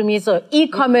thought, Nondumiso,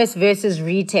 e-commerce versus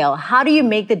retail, how do you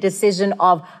make the decision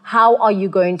of how are you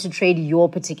going to trade your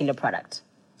particular product?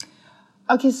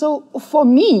 Okay, so for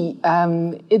me,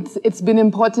 it's been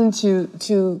important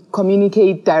to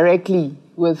communicate directly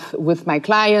with my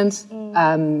clients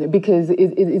because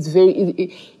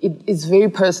it's very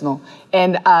personal,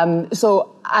 and so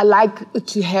I like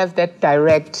to have that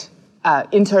direct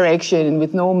interaction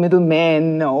with no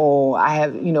middleman, or I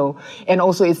have, and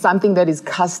also it's something that is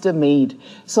custom made.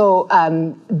 So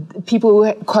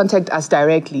people contact us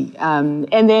directly, and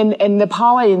the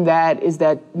power in that is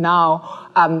that now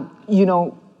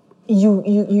you're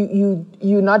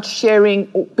not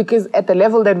sharing, because at the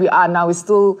level that we are now is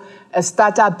still a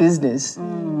startup business,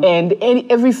 and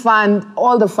every fund,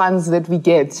 all the funds that we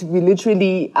get, we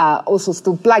literally are also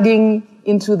still plugging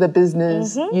into the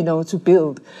business, to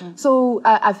build. So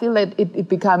I feel that it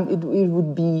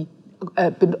would be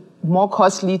a bit more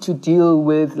costly to deal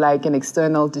with like an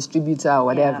external distributor or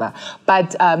whatever. Yeah.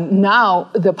 But now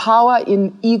the power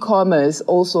in e-commerce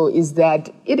also is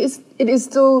that it is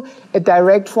still a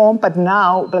direct form, but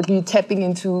now like you're tapping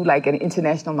into like an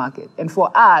international market. And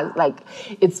for us, like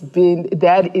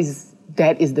that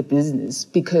is the business,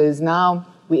 because now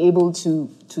we're able to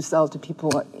sell to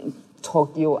people in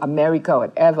Tokyo, America,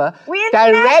 whatever,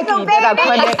 directly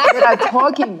that are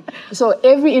talking. So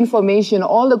every information,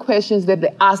 all the questions that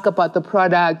they ask about the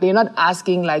product, they're not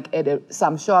asking like at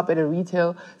some shop, at a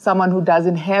retail, someone who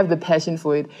doesn't have the passion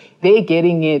for it. They're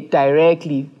getting it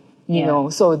directly,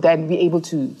 so then we're able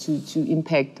to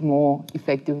impact more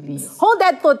effectively. Hold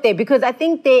that thought there, because I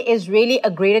think there is really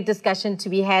a greater discussion to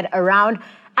be had around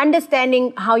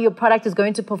understanding how your product is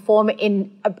going to perform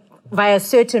via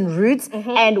certain routes,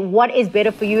 and what is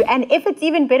better for you, and if it's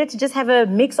even better to just have a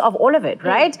mix of all of it,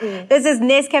 right? This is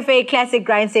Nescafe Classic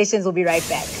Grind Sessions. We'll be right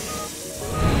back.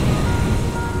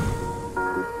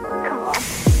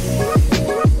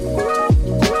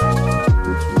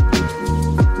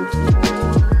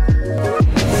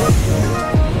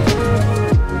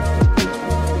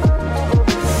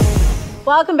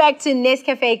 Welcome back to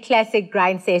Nescafe Classic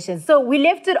Grind Sessions. So we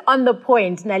left it on the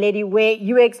point, Naledi, where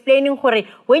you were explaining,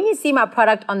 when you see my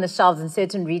product on the shelves in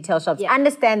certain retail shops,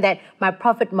 understand that my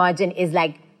profit margin is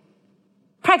like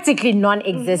practically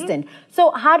non-existent.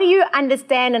 So how do you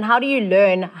understand and how do you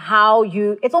learn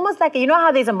it's almost like,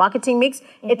 how there's a marketing mix?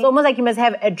 It's almost like you must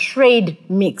have a trade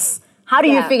mix. How do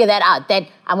you figure that out? That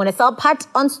I'm going to sell part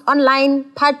online,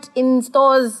 part in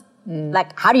stores.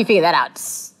 Like, how do you figure that out?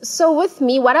 So with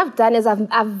me, what I've done is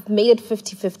I've made it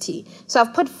 50-50. So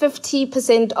I've put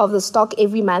 50% of the stock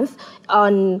every month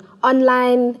on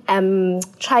online,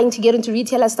 trying to get into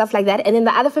retail and stuff like that. And then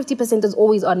the other 50% is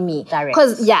always on me.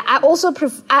 Because, I also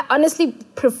I honestly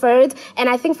prefer it. And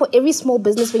I think for every small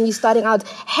business, when you're starting out,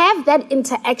 have that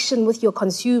interaction with your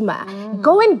consumer.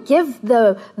 Go and give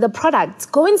the products.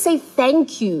 Go and say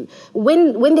thank you.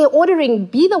 When they're ordering,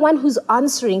 be the one who's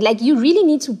answering. Like, you really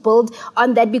need to build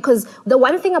on that, because the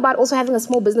one thing about also having a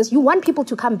small business, you want people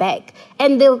to come back.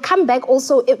 And they'll come back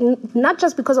also, not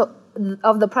just because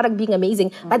of the product being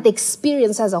amazing, but the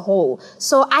experience as a whole.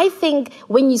 So I think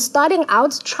when you're starting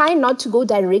out, try not to go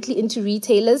directly into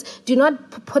retailers. Do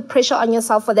not put pressure on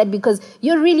yourself for that, because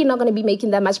you're really not going to be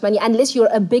making that much money unless you're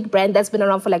a big brand that's been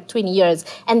around for like 20 years.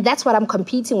 And that's what I'm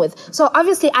competing with. So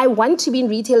obviously I want to be in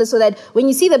retailers so that when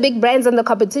you see the big brands and the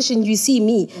competition, you see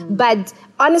me. But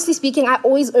honestly speaking, I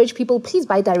always urge people, please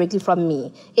buy directly from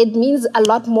me. It means a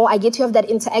lot more. I get to have that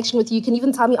interaction with you. You can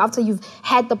even tell me after you've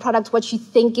had the product what you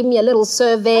think. Give me a little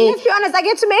survey. And let's be honest, I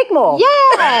get to make more.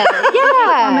 Yeah.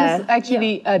 E-commerce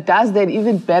actually does that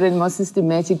even better in a more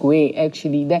systematic way,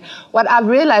 actually. What I've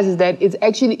realized is that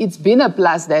it's been a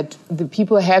plus that the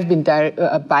people have been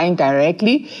buying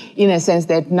directly, in a sense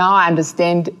that now I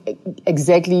understand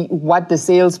exactly what the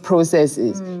sales process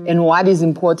is and what is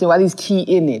important, what is key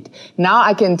in it. Now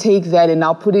I can take that and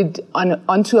now put it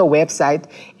onto a website,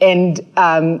 and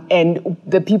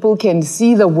the people can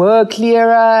see the work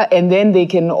clearer, and then they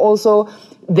can also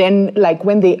like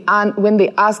when they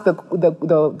ask the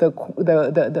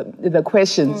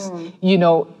questions,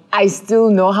 I still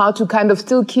know how to kind of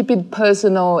still keep it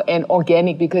personal and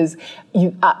organic, because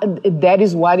that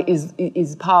is what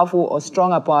is powerful or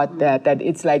strong about that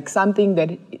it's like something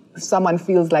that someone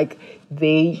feels like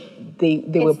they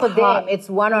were for them. It's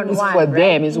one-on-one. It's for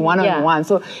them. It's one-on-one.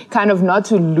 So kind of not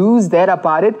to lose that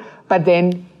about it, but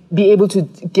then be able to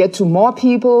get to more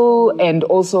people, and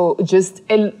also just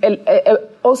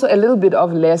also a little bit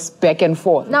of less back and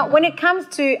forth. Now, when it comes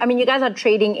to, I mean, you guys are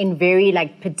trading in very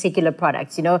particular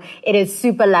products. It is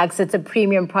super luxe. It's a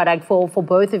premium product for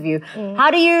both of you. How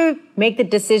do you make the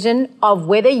decision of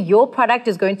whether your product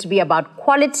is going to be about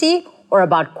quality or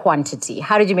about quantity?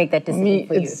 How did you make that decision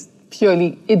for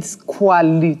you? It's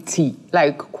quality.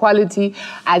 Like quality,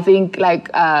 I think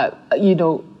the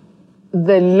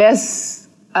less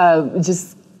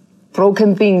just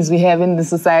broken things we have in the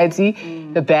society,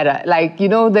 the better. Like,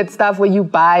 that stuff where you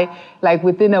buy, like,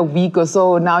 within a week or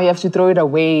so, now you have to throw it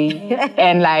away.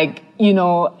 And, like,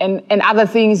 and other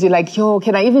things, you're like, yo,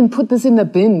 can I even put this in the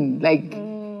bin? Like,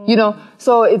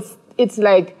 so it's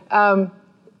like,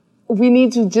 we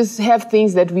need to just have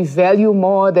things that we value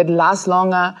more, that last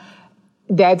longer,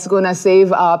 that's going to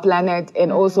save our planet,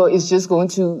 and also it's just going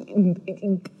to,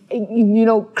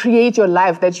 create your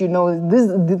life that,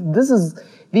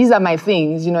 these are my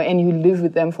things, and you live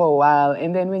with them for a while,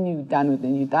 and then when you're done with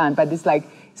them, you're done. But it's like,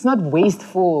 it's not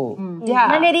wasteful. Yeah.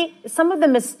 Naledi, some of the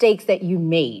mistakes that you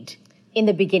made in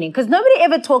the beginning, because nobody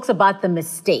ever talks about the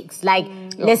mistakes. Like,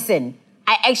 listen,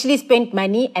 I actually spent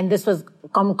money and this was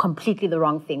completely the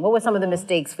wrong thing. What were some of the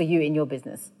mistakes for you in your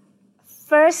business?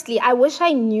 Firstly, I wish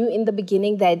I knew in the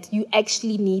beginning that you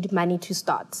actually need money to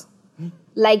start.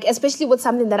 Like, especially with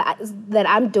something that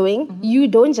I'm doing, you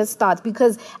don't just start,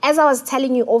 because as I was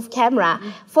telling you off camera,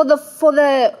 for the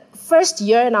first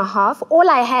year and a half, all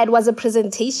I had was a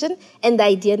presentation and the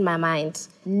idea in my mind.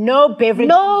 No beverage.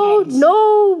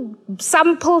 No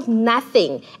sample,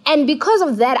 nothing. And because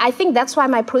of that, I think that's why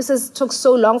my process took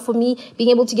so long for me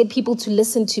being able to get people to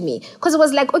listen to me. Because it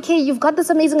was like, okay, you've got this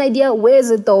amazing idea. Where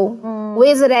is it though? Where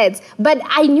is it at? But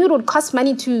I knew it would cost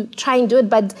money to try and do it.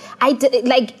 But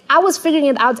I was figuring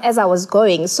it out as I was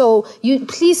going. So you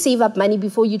please save up money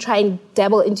before you try and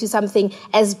dabble into something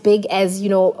as big as,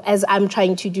 as I'm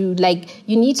trying to do. Like,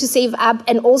 you need to save up,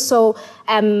 and also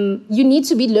you need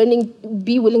to be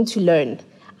willing to learn.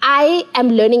 I am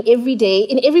learning every day.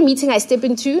 In every meeting I step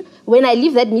into, when I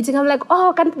leave that meeting, I'm like,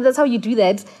 oh, that's how you do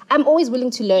that. I'm always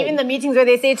willing to learn. Even the meetings where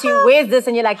they say to you, where's this?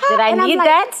 And you're like, did I need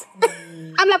that?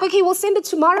 I'm like, okay, we'll send it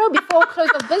tomorrow before close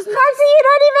of business. You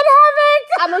don't even have it.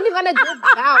 I'm only going to do it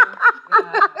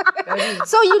now.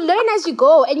 So you learn as you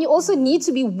go, and you also need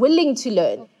to be willing to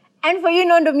learn. And for you,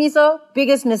 Nondumiso,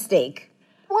 biggest mistake?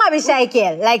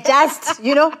 Like, just,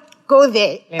 go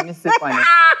there. Let me sip on it.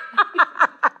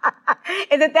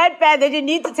 Is it that bad that you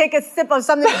need to take a sip of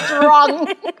something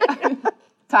strong?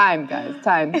 Time, guys,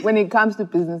 time. When it comes to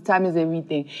business, time is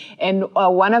everything. And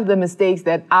one of the mistakes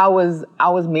that I was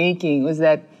making was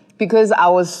that because I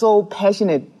was so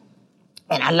passionate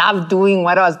and I loved doing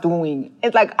what I was doing,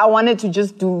 it's like I wanted to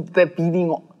just do the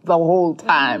beating the whole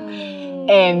time.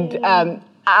 And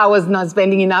I was not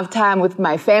spending enough time with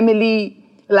my family.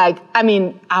 Like,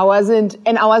 I wasn't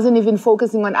even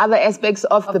focusing on other aspects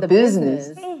of the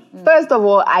business. First of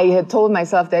all, I had told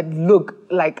myself that, look,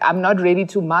 like, I'm not ready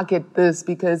to market this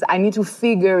because I need to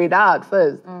figure it out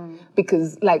first.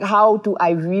 Because, like, how do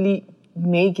I really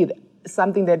make it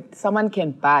something that someone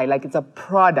can buy? Like, it's a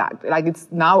product. Like, it's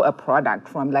now a product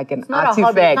from, like, an artifact. Not a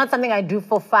hobby. It's not something I do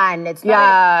for fun. It's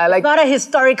not a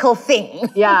historical thing.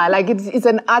 Yeah, like, it's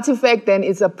an artifact, and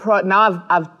it's a now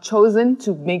I've chosen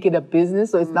to make it a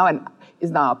business, so it's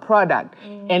now a product.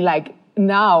 And, like,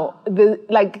 now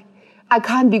I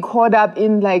can't be caught up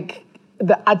in, like,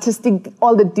 the artistic,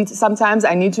 all the details. Sometimes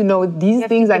I need to know these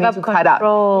things I need to cut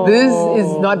out. This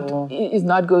is not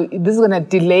good. This is going to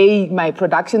delay my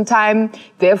production time.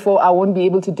 Therefore, I won't be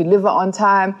able to deliver on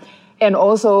time. And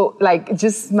also, like,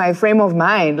 just my frame of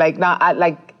mind. Like, now,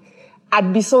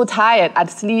 I'd be so tired.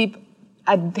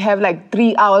 I'd have like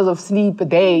 3 hours of sleep a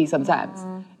day sometimes.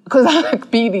 Because I'm like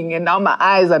beating, and now my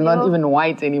eyes are not even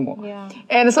white anymore. Yeah.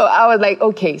 And so I was like,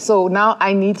 okay, so now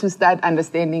I need to start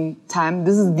understanding time.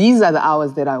 These are the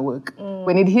hours that I work.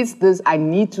 When it hits this, I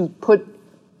need to put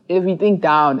everything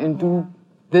down and do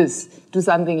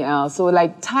something else. So,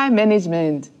 like, time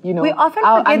management, we often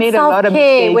forget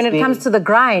self-care when it comes to the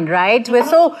grind, right? We're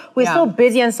so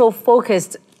busy and so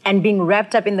focused and being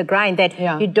wrapped up in the grind that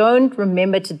you don't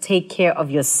remember to take care of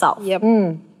yourself. Yep.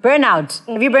 Burnout.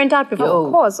 Have you burnt out before?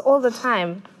 Of course, all the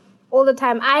time. all the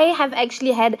time. I have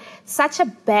actually had such a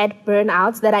bad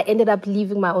burnout that I ended up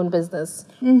leaving my own business.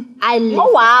 I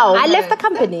left the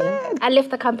company. I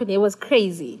left the company. It was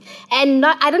crazy. And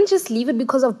I didn't just leave it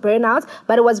because of burnout,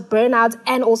 but it was burnout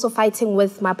and also fighting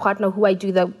with my partner who I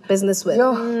do the business with.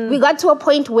 We got to a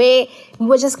point where we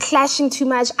were just clashing too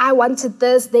much. I wanted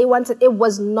this, they wanted, it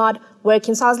was not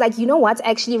working. So I was like, you know what?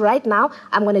 Actually, right now,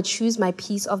 I'm going to choose my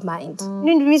peace of mind.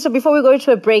 So before we go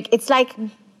to a break, it's like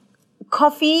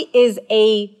coffee is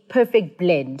a perfect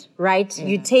blend, right?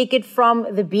 You take it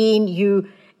from the bean,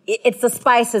 it's the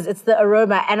spices, it's the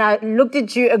aroma. And I looked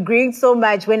at you agreeing so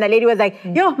much when Naledi was like,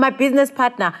 yo, my business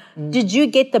partner, did you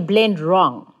get the blend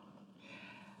wrong?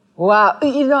 Wow.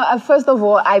 First of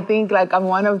all, I think like I'm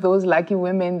one of those lucky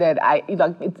women that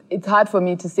it's hard for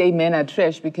me to say men are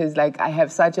trash because like I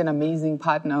have such an amazing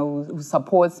partner who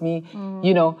supports me,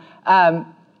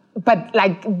 but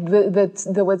like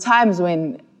there were times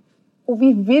when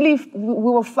we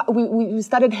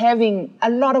started having a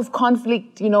lot of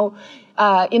conflict,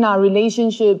 in our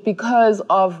relationship because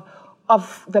of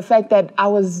the fact that I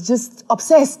was just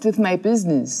obsessed with my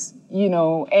business,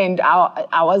 and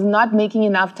I was not making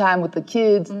enough time with the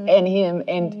kids and him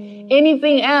and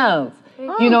anything else.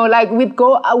 Like we'd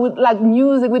go out with like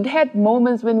music. We'd had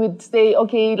moments when we'd say,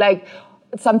 okay, like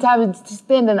sometimes we'd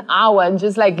spend an hour and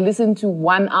just like listen to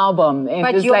one album. And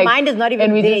but just, your like, mind is not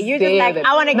even there. You're just like,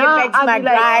 I want to get back to my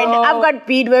grind. I've got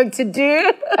beadwork to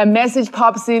do. A message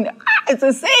pops in. It's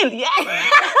a sale. Yeah.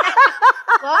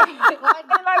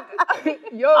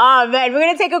 Oh man, we're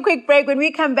going to take a quick break. When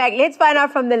we come back, let's find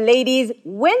out from the ladies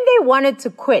when they wanted to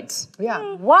quit.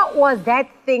 Yeah. What was that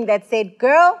thing that said,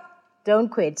 girl, don't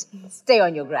quit. Stay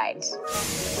on your grind.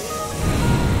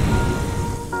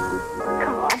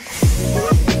 Come on.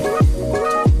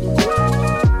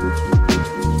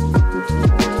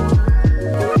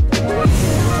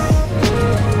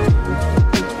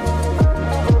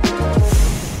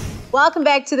 Welcome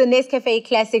back to the Nescafe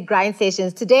Classic Grind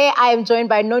Sessions. Today, I am joined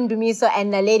by Nondumiso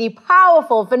and Naledi,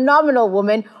 powerful, phenomenal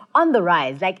woman on the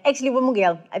rise. Like, actually,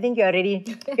 Wumugel, I think you're already,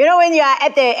 when you are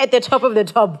at the top of the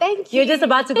top. Thank you. You're just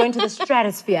about to go into the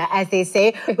stratosphere, as they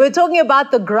say. We're talking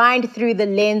about the grind through the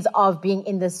lens of being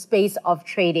in the space of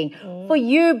trading. For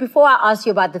you, before I ask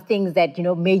you about the things that,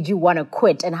 made you want to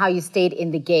quit and how you stayed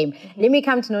in the game, let me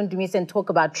come to Nondumiso and talk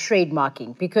about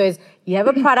trademarking, because you have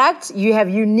a product, you have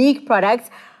unique products.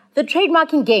 The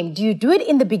trademarking game, do you do it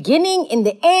in the beginning, in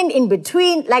the end, in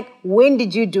between? Like, when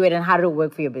did you do it and how did it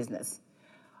work for your business?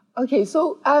 Okay,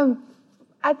 so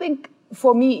I think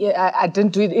for me, I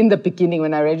didn't do it in the beginning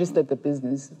when I registered the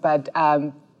business, but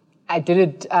I did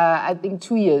it, I think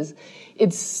 2 years. I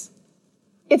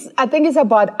think it's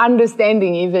about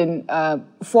understanding even,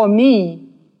 for me,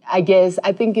 I guess,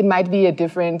 I think it might be a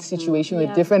different situation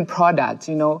with different products,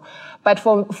 But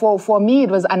for me, it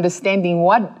was understanding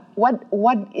what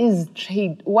is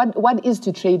trade, what is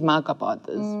to trademark about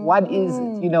this? What is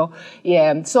it,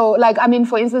 Yeah. So like,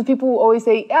 for instance, people always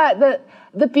say,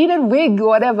 the beaded wig or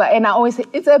whatever. And I always say,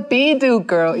 it's a beadoo,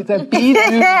 girl. It's a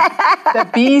beadoo. The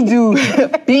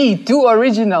beadoo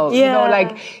original.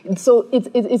 So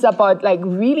it's about like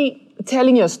really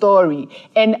telling your story.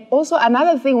 And also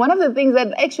another thing, one of the things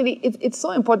that actually it's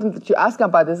so important that you ask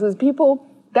about this is people,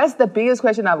 that's the biggest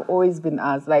question I've always been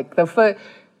asked. Like the first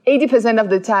 80%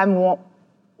 of the time,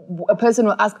 a person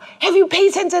will ask, have you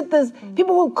patented this?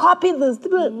 People will copy this.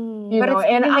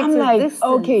 And I'm like,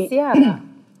 okay,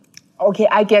 okay,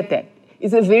 I get that.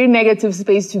 It's a very negative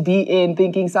space to be in,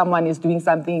 thinking someone is doing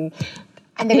something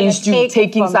and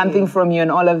taking something from you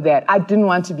and all of that. I didn't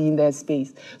want to be in that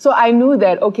space. So I knew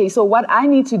that, okay, so what I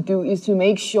need to do is to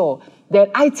make sure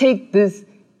that I take this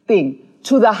thing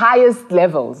to the highest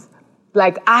levels.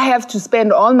 Like, I have to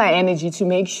spend all my energy to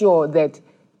make sure that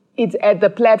it's at the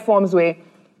platforms where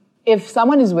if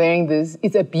someone is wearing this,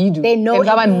 it's a beadoo. They know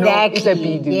exactly. It's a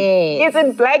beadoo. Yes.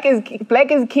 Isn't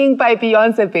Black is King by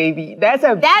Beyonce, baby. That's a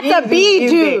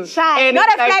beadoo. Not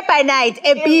a fly by night,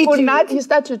 a beadoo. You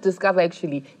start to discover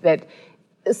actually that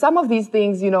some of these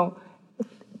things,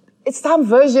 it's some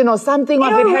version or something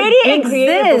of it has been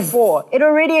created before. It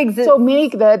already exists. So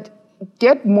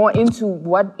get more into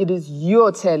what it is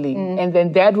you're telling, and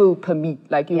then that will permit,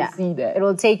 like you'll see that. It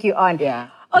will take you on. Yeah.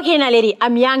 Okay, Naledi,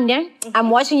 I'm young, yeah? I'm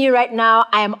watching you right now.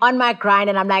 I am on my grind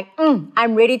and I'm like,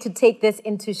 I'm ready to take this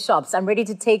into shops. I'm ready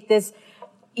to take this,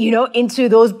 into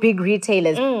those big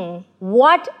retailers.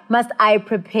 What must I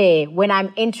prepare when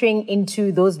I'm entering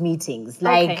into those meetings?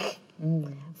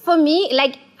 For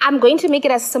me, I'm going to make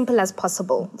it as simple as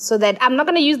possible so that I'm not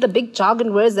going to use the big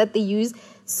jargon words that they use.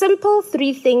 Simple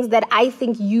 3 things that I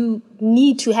think you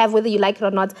need to have, whether you like it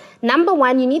or not. Number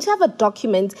 1, you need to have a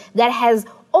document that has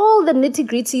all the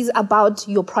nitty-gritties about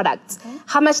your product.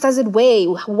 How much does it weigh?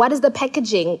 What is the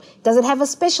packaging? Does it have a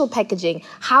special packaging?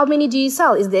 How many do you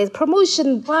sell? Is there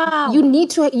promotion? Wow. You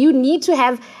need to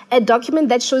have a document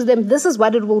that shows them this is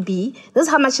what it will be, this is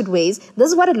how much it weighs, this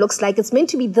is what it looks like, it's meant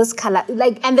to be this color,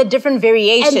 and the different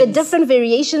variations. And the different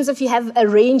variations if you have a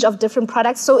range of different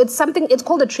products. So it's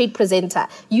called a trade presenter.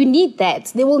 You need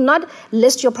that. They will not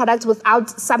list your product without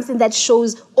something that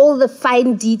shows all the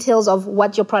fine details of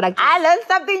what your product is. I learned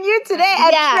something new today.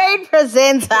 A trade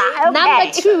presenter.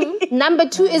 Okay. Number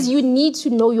two is you need to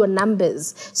know your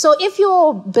numbers. So if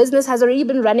your business has already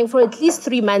been running for at least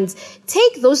 3 months,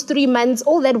 take those 3 months,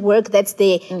 all that work that's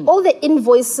there, all the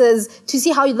invoices to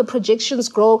see how the projections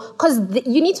grow. Because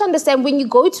you need to understand when you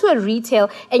go to a retail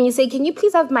and you say, can you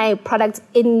please have my product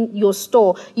in your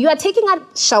store? You are taking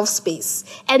out shelf space.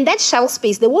 And that shelf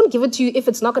space, they won't give it to you if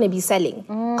it's not going to be selling.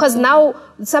 Because now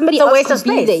somebody else could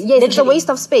be there. Yes, it's a waste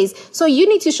of space. So you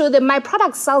need to show them my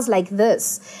product sells like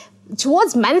this.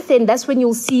 Towards month end, that's when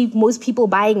you'll see most people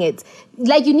buying it.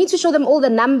 Like you need to show them all the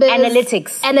numbers.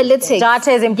 Analytics.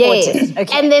 Data is important. Yes.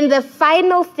 Okay. And then the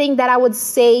final thing that I would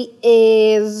say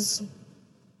is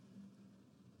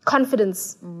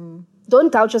confidence.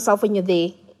 Don't doubt yourself when you're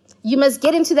there. You must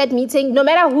get into that meeting, no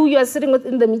matter who you are sitting with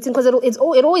in the meeting, because it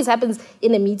always happens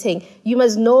in a meeting. You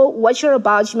must know what you're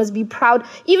about. You must be proud.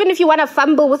 Even if you want to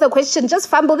fumble with a question, just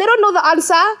fumble. They don't know the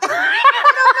answer.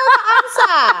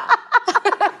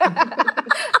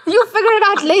 You figure it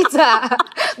out later.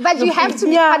 But you have to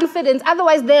be confident.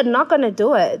 Otherwise, they're not going to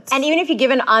do it. And even if you give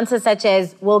an answer such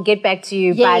as, we'll get back to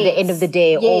you by the end of the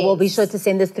day, or we'll be sure to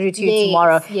send this through to you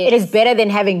tomorrow, it is better than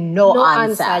having no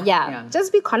answer. Yeah.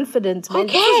 Just be confident, man.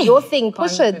 Okay. This is your thing.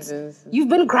 Push it. You've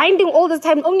been grinding all this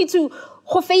time only to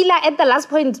fail at the last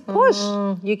point. Push.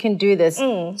 You can do this.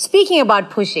 Speaking about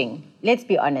pushing, let's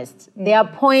be honest. There are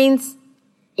points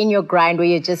in your grind where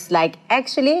you're just like,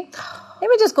 actually, let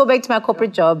me just go back to my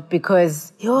corporate job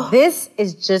because this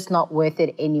is just not worth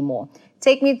it anymore.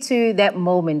 Take me to that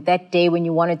moment, that day when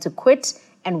you wanted to quit,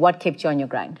 and what kept you on your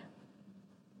grind.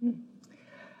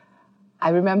 I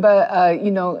remember,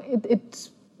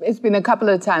 it's been a couple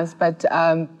of times, but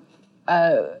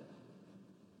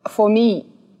for me,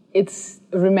 it's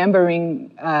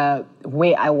remembering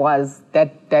where I was,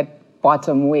 that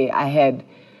bottom where I had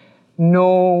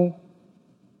no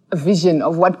vision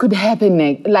of what could happen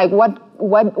next, like what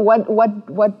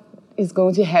is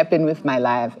going to happen with my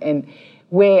life, and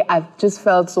where I've just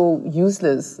felt so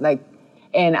useless,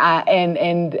 and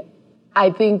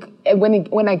I think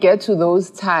when I get to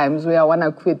those times where I want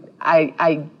to quit,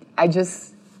 I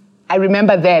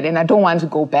remember that, and I don't want to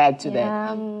go back to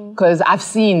that, because I've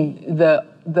seen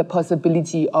the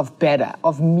possibility of better,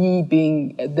 of me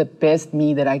being the best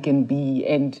me that I can be,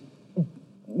 and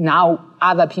now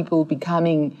other people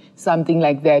becoming something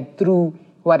like that through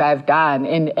what I've done,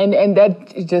 and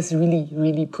that just really,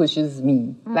 really pushes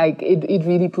me. Like it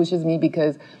really pushes me,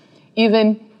 because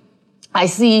even I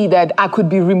see that I could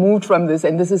be removed from this,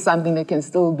 and this is something that can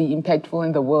still be impactful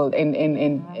in the world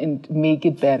and make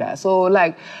it better. So,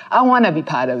 like, I want to be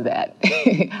part of that.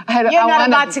 You're not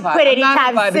about to quit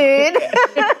anytime soon.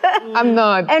 I'm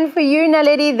not. And for you,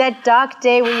 Naledi, that dark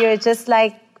day where you're just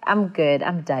like, I'm good,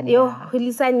 I'm done. Yo,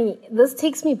 Hulisani, this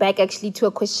takes me back actually to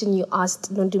a question you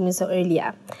asked Nondumiso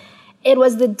earlier. It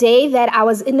was the day that I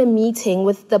was in a meeting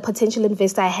with the potential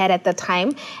investor I had at the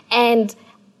time, and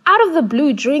out of the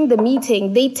blue, during the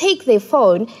meeting, they take their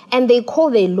phone and they call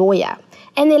their lawyer.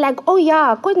 And they're like, oh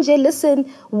yeah, Konje,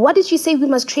 listen, what did you say we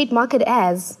must trademark it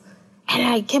as? And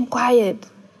I kept quiet.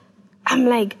 I'm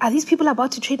like, are these people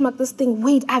about to trademark this thing?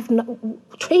 Wait,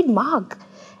 trademark?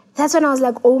 That's when I was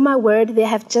like, oh my word, they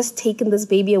have just taken this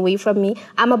baby away from me.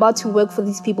 I'm about to work for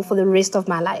these people for the rest of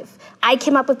my life. I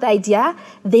came up with the idea,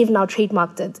 they've now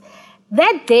trademarked it.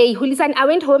 That day, Hulisan, I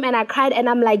went home and I cried, and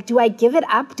I'm like, do I give it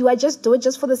up? Do I just do it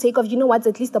just for the sake of, you know what,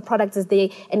 at least the product is there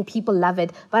and people love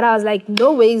it? But I was like,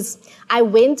 no ways. I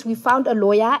went, we found a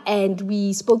lawyer and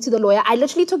we spoke to the lawyer. I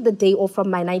literally took the day off from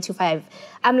my 9 to 5.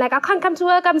 I'm like, I can't come to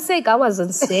work, I'm sick. I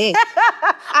wasn't sick.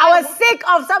 I was sick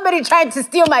of somebody trying to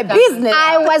steal my business.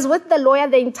 I was with the lawyer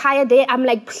the entire day. I'm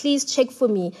like, please check for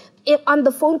me. On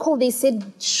the phone call, they said,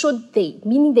 should they?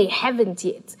 Meaning they haven't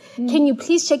yet. Can you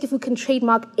please check if we can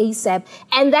trademark ASAP?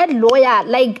 And that lawyer,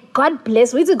 like, God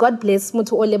bless, wait till God bless,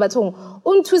 Mutu Ole Batong,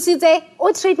 Untusite,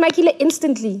 o trademarkile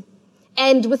instantly.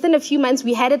 And within a few months,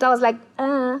 we had it. I was like,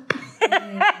 I'm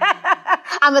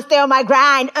gonna stay on my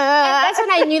grind. And that's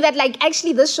when I knew that, like,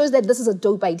 actually, this shows that this is a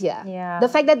dope idea. Yeah. The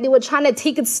fact that they were trying to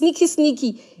take it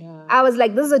sneaky. Yeah. I was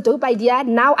like, this is a dope idea.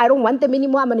 Now I don't want them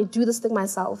anymore. I'm going to do this thing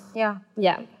myself. Yeah.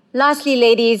 Yeah. Lastly,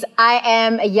 ladies, I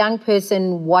am a young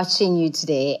person watching you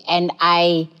today, and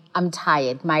I'm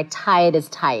tired. My tired is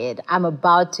tired. I'm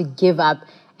about to give up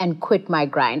and quit my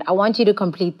grind. I want you to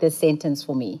complete this sentence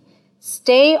for me.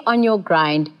 Stay on your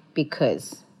grind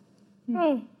because.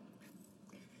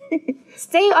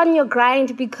 Stay on your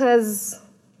grind because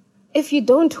if you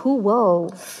don't, who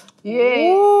will?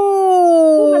 Yeah.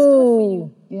 Who must do it for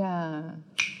you?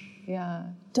 Yeah.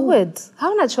 Do it.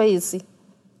 How na choice?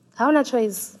 How na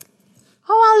choice?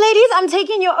 Oh, well, ladies, I'm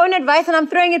taking your own advice and I'm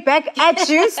throwing it back at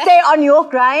you. Stay on your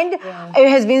grind. Yeah. It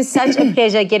has been such a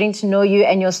pleasure getting to know you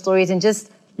and your stories and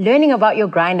just learning about your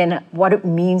grind and what it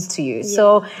means to you. Yeah.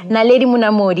 So, Naledi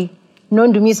Monamodi,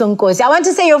 Nondumiso Nkosi. I want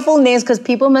to say your full names because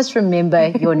people must remember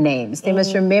your names. They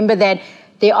must remember that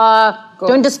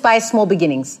don't despise small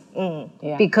beginnings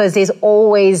because there's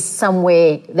always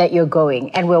somewhere that you're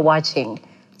going and we're watching.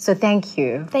 So thank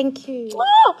you. Thank you.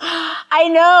 Oh, I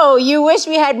know you wish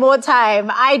we had more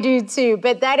time. I do too.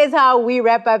 But that is how we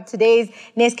wrap up today's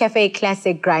Nescafe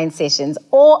Classic Grind Sessions.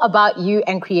 All about you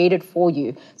and created for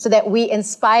you so that we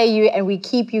inspire you and we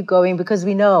keep you going because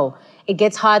we know it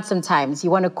gets hard sometimes. You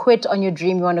want to quit on your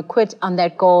dream. You want to quit on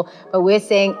that goal. But we're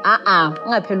saying,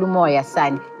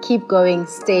 son. Keep going.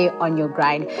 Stay on your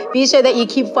grind. Be sure that you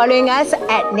keep following us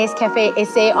at Nescafe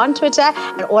SA on Twitter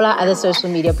and all our other social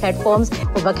media platforms.